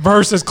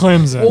 versus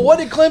Clemson. Well, what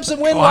did Clemson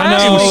win I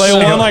last know week?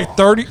 they won like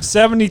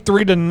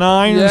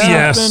 73-9 or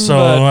Yeah. something.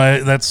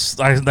 Yes,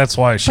 so that's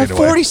why I but shaded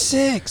away.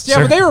 46. Yeah,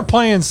 but they were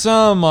playing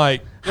some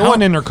like it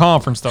wasn't in their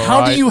conference though. How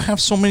right? do you have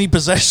so many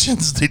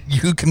possessions that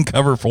you can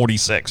cover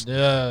 46?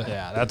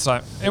 Yeah, that's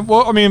not.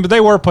 Well, I mean, but they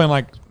were playing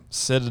like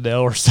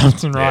Citadel or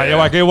something, right? Yeah.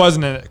 Like it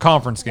wasn't a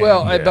conference game.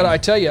 Well, but I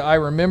tell you, I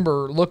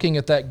remember looking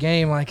at that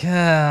game like,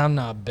 I'm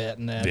not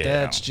betting that.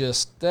 Yeah.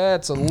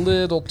 That's a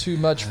little too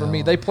much for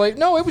me. They played,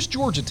 no, it was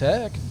Georgia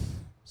Tech,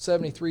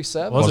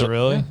 73-7. Was it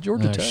really? Yeah,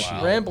 Georgia Oh, Tech,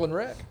 shit. Rambling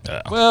Wreck.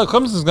 Well,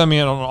 Clemson's going to be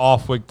in on an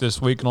off week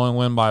this week and only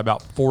win by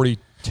about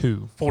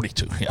 42.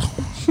 42, yeah.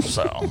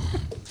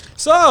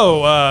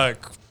 So,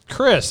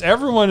 Chris,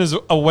 everyone is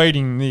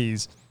awaiting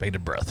these.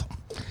 Bated breath.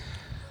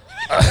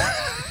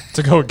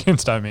 To go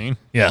against, I mean.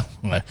 Yeah.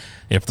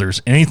 If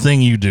there's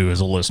anything you do as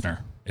a listener,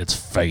 it's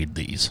fade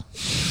these.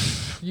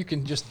 You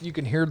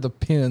can hear the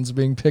pins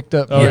being picked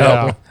up. Oh,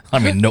 yeah. I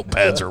mean,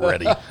 notepads are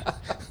ready.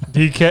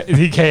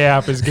 DK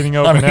app is getting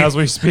open as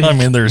we speak. I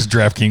mean, there's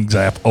DraftKings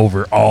app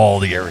over all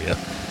the area.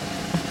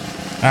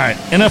 All right,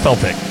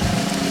 NFL pick.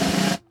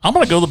 I'm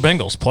going to go the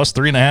Bengals plus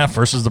 3.5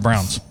 versus the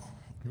Browns.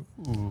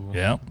 Ooh.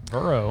 Yeah.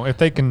 Burrow, if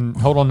they can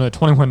hold on to a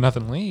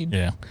 21-0 lead.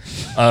 Yeah.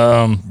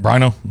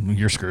 Brino,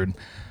 you're screwed.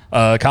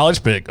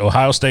 College pick,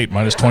 Ohio State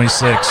minus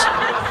 26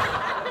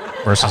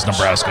 versus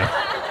Nebraska.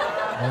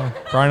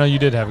 Brino, you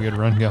did have a good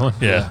run going.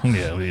 Yeah,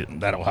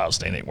 that Ohio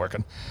State ain't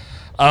working.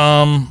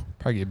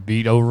 Probably get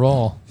beat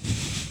overall.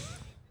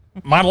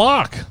 My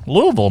lock,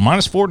 Louisville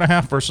minus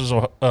 4.5 versus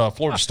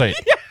Florida State.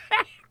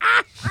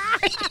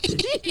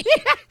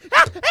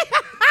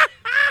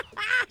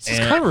 It's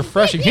kind of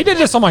refreshing. He did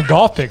this on my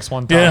golf picks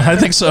one time. Yeah, I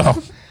think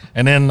so.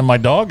 And then my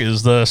dog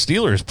is the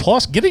Steelers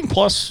plus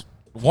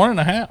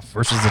 1.5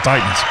 versus the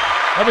Titans.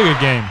 That'd be a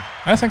good game.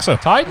 I think so.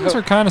 Titans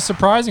are kind of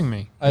surprising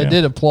me. I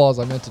did applause.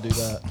 I meant to do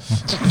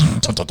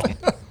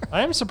that.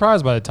 I am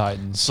surprised by the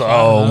Titans. I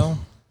don't So know.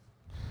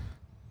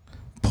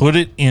 put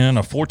it in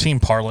a 14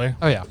 parlay,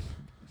 Oh, yeah.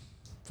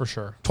 For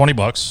sure.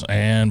 $20,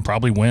 and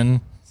probably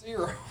win.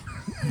 0.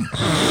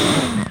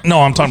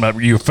 No, I'm talking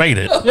about you fade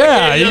it.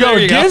 Yeah, you go there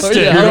you go. against it.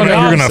 Yeah. You're You're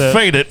going gonna to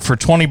fade it for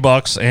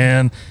 $20,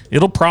 and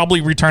it'll probably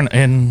return.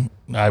 And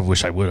I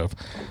wish I would have.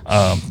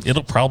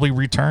 It'll probably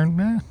return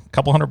a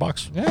couple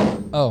 $100. Yeah.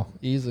 Oh,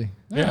 easy.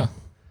 Yeah.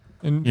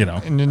 And, You know.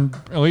 and then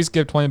at least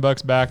give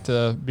 $20 back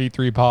to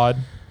B3 Pod.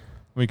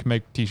 We can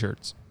make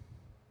T-shirts.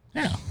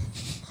 Yeah.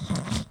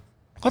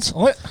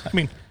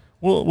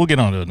 We'll get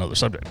on to another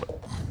subject, but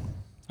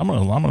I'm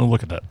gonna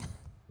look at that.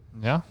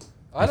 Yeah.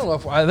 I don't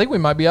know I think we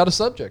might be out of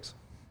subjects.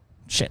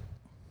 Shit.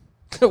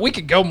 We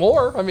could go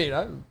more. I mean,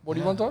 what do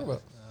you want to talk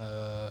about?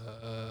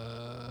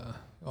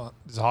 Well,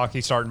 is hockey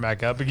starting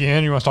back up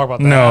again? You want to talk about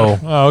that? No.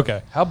 Oh,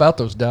 okay. How about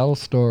those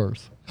Dallas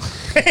Stars?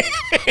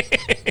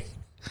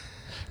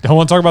 Don't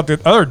want to talk about the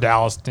other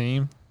Dallas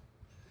team.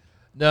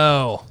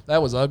 No,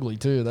 that was ugly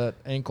too. That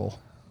ankle.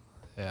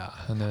 Yeah.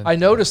 And then I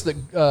noticed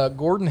that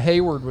Gordon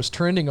Hayward was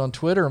trending on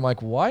Twitter. I'm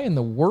like, why in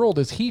the world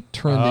is he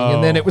trending?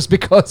 And then it was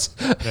because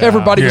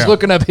everybody was Yeah.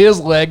 looking up his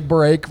leg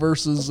break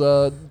versus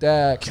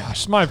Dak.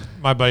 Gosh, my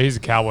buddy, he's a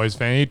Cowboys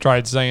fan. He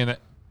tried saying that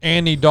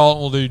Andy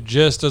Dalton will do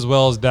just as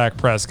well as Dak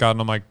Prescott.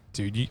 And I'm like,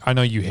 dude, I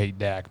know you hate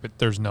Dak, but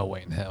there's no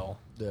way in hell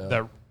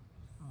that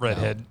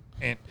redhead.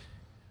 And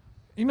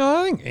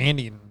I think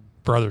Andy and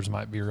brothers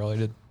might be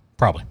related.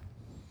 Probably.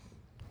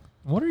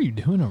 What are you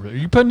doing over there? Are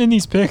you putting in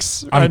these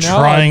picks I'm right now,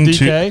 trying to-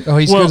 DK? Oh,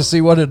 he's Well, going to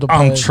see what it'll play.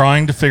 I'm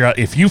trying to figure out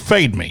if you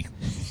fade me.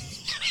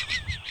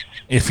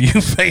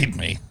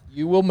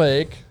 You will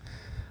make.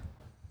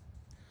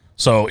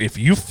 So if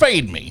you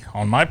fade me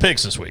on my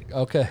picks this week,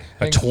 Okay.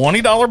 a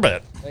 $20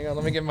 bet, Hang on,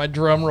 let me get my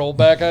drum roll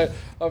back.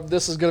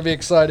 This is going to be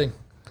exciting.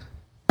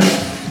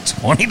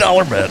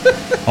 $20 bet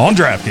on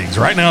DraftKings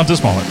right now at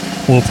this moment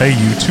will pay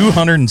you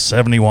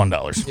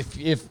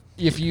 $271.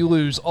 If you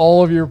lose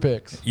all of your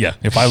picks. Yeah,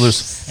 if I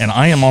lose, and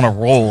I am on a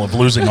roll of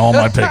losing all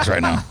my picks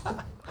right now.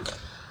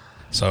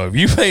 So if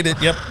you fade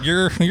it, yep,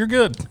 you're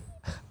good.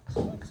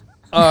 All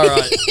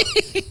right.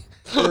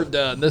 We're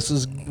done.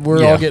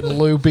 We're all getting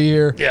loopy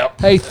here. Yep.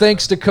 Hey,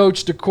 thanks to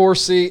Coach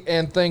DeCourcy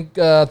and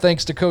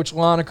thanks to Coach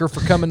Loneker for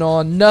coming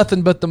on.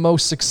 Nothing but the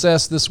most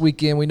success this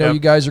weekend. We know you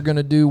guys are going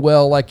to do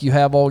well like you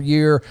have all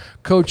year.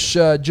 Coach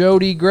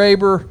Jody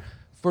Graber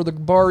for the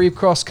Bar Reef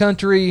Cross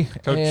Country.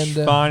 Coach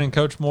Fine and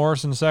Coach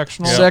Morrison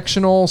sectional.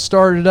 Sectional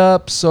started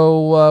up.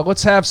 So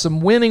let's have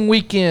some winning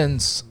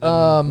weekends.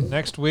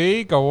 Next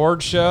week,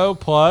 award show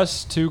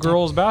plus 2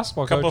 girls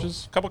basketball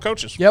coaches. Couple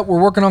coaches. Yep, we're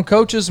working on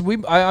coaches.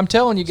 I'm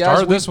telling you guys,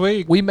 Start this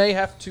week. We may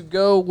have to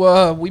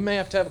go. We may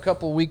have to have a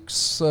couple of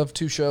weeks of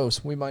 2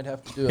 shows. We might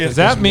have to do it. Does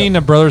that mean the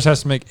brothers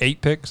has to make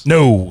 8 picks?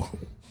 No,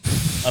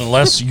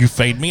 unless you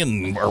fade me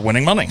and are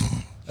winning money.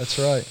 That's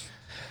right.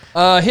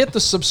 Hit the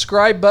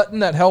subscribe button.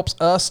 That helps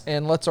us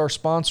and lets our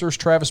sponsors,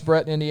 Travis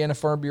Brett, Indiana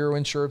Farm Bureau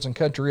Insurance, and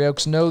Country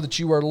Oaks, know that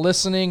you are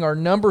listening. Our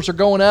numbers are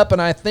going up, and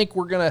I think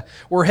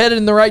we're headed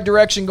in the right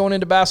direction going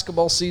into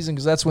basketball season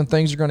because that's when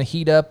things are going to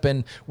heat up,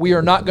 and we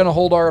are not going to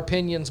hold our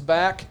opinions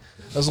back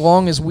as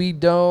long as we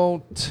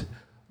don't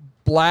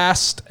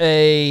blast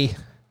a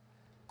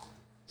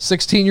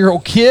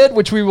 16-year-old kid,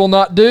 which we will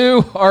not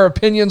do. Our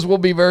opinions will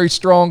be very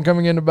strong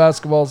coming into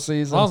basketball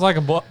season. As long as I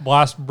can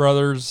blast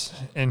brothers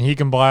and he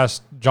can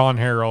blast John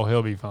Harrell,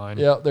 he'll be fine.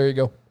 Yeah, there you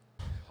go.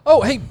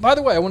 Oh, hey, by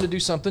the way, I want to do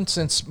something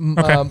since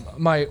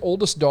my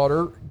oldest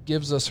daughter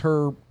gives us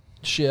her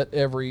shit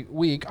every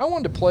week. I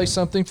wanted to play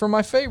something for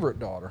my favorite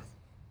daughter.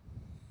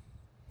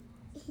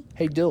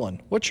 Hey,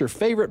 Dylan, what's your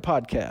favorite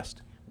podcast?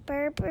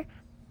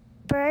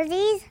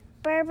 Birdies,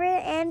 Bourbon,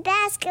 and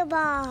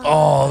basketball.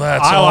 Oh,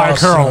 that's I like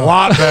her a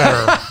lot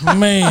better.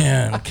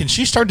 Man, can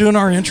she start doing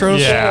our intros?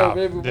 Yeah. Oh,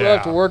 maybe we'll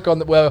have to work on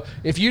that. Well,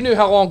 if you knew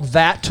how long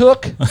that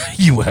took.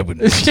 You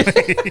haven't.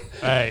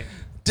 Hey,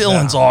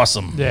 Dylan's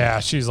awesome. yeah,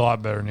 she's a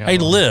lot better than the Hey,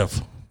 other one.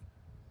 Liv,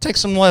 take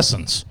some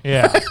lessons.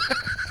 Yeah.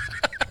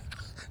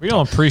 We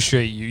don't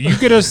appreciate you. You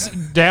get us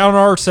down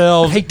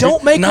ourselves. Hey,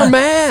 don't make her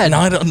mad.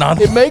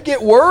 It may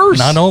get worse.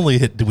 Not only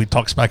do we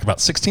talk smack about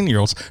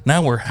 16-year-olds,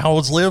 now we're how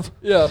old's live?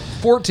 Yeah,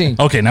 14.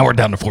 Okay, now we're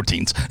down to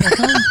 14s.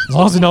 As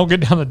long as we don't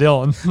get down to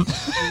Dylan.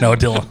 No,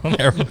 Dylan.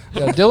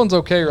 Yeah, Dylan's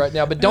okay right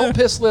now, but don't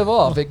piss Liv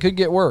off. It could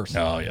get worse.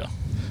 Oh, yeah.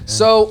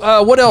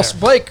 So, what else?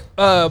 Blake,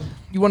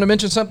 you want to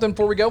mention something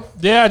before we go?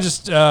 Yeah,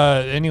 just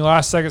any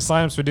last-second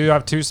signups. We do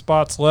have 2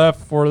 spots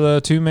left for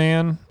the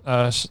 2-man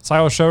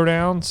Silo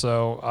Showdown,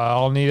 so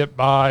I'll need it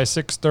by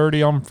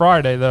 6:30 on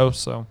Friday, though.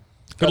 So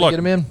Good luck. Get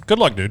him in. Good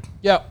luck, dude.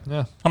 Yeah.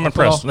 yeah, I'm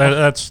impressed.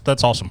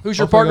 That's awesome. Who's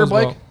your Hopefully partner, it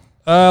goes Blake?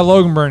 well.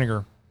 Logan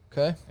Berninger,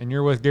 Okay. and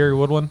you're with Gary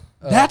Woodland.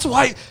 That's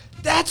why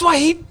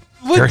he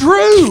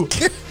withdrew.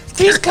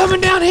 He's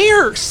coming down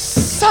here,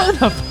 son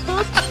of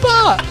a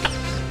buck.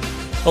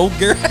 Oh,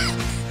 Gary.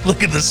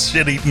 Look at this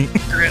shit-eating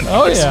grin.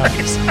 Oh yeah.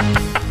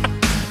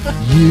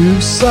 You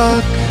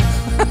suck.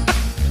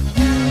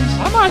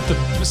 I might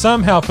have to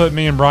somehow put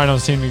me and Brian on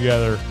the team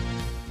together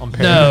on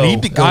pair. No,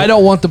 need to go- I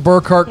don't want the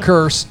Burkhart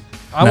curse.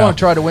 I No. want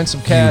to try to win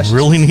some cash. You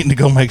really need to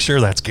go make sure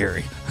that's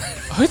Gary.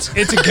 It's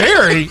a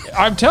Gary.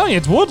 I'm telling you,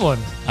 it's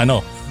Woodland. I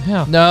know.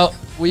 Yeah. No,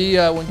 we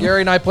when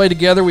Gary and I play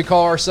together, we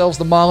call ourselves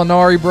the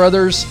Molinari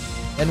brothers,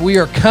 and we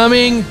are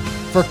coming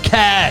for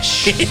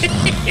cash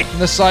in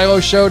the Silo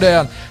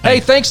Showdown. Hey,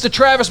 thanks to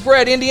Travis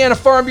Brett, Indiana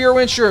Farm Bureau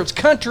Insurance,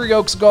 Country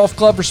Oaks Golf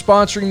Club for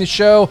sponsoring the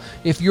show.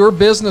 If your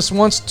business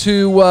wants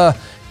to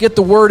get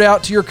the word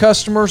out to your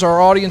customers,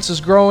 our audience is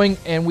growing,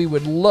 and we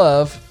would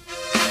love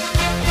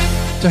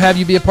to have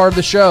you be a part of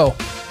the show.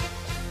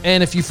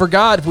 And if you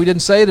forgot, if we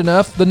didn't say it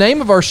enough, the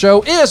name of our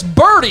show is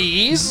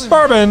Birdies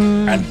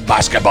Bourbon. And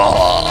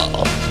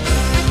basketball.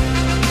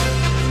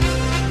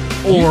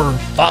 or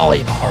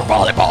Volleyball. Or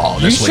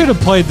volleyball. You should have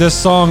played this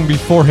song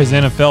before his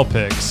NFL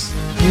picks.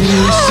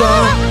 You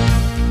suck.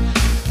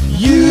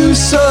 You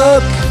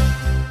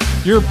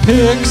suck. Your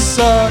picks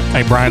suck.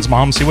 Hey, Brian's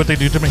mom, see what they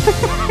do to me?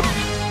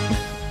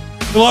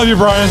 I love you,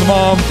 Brian's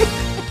mom.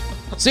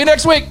 See you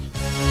next week.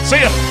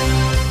 See ya.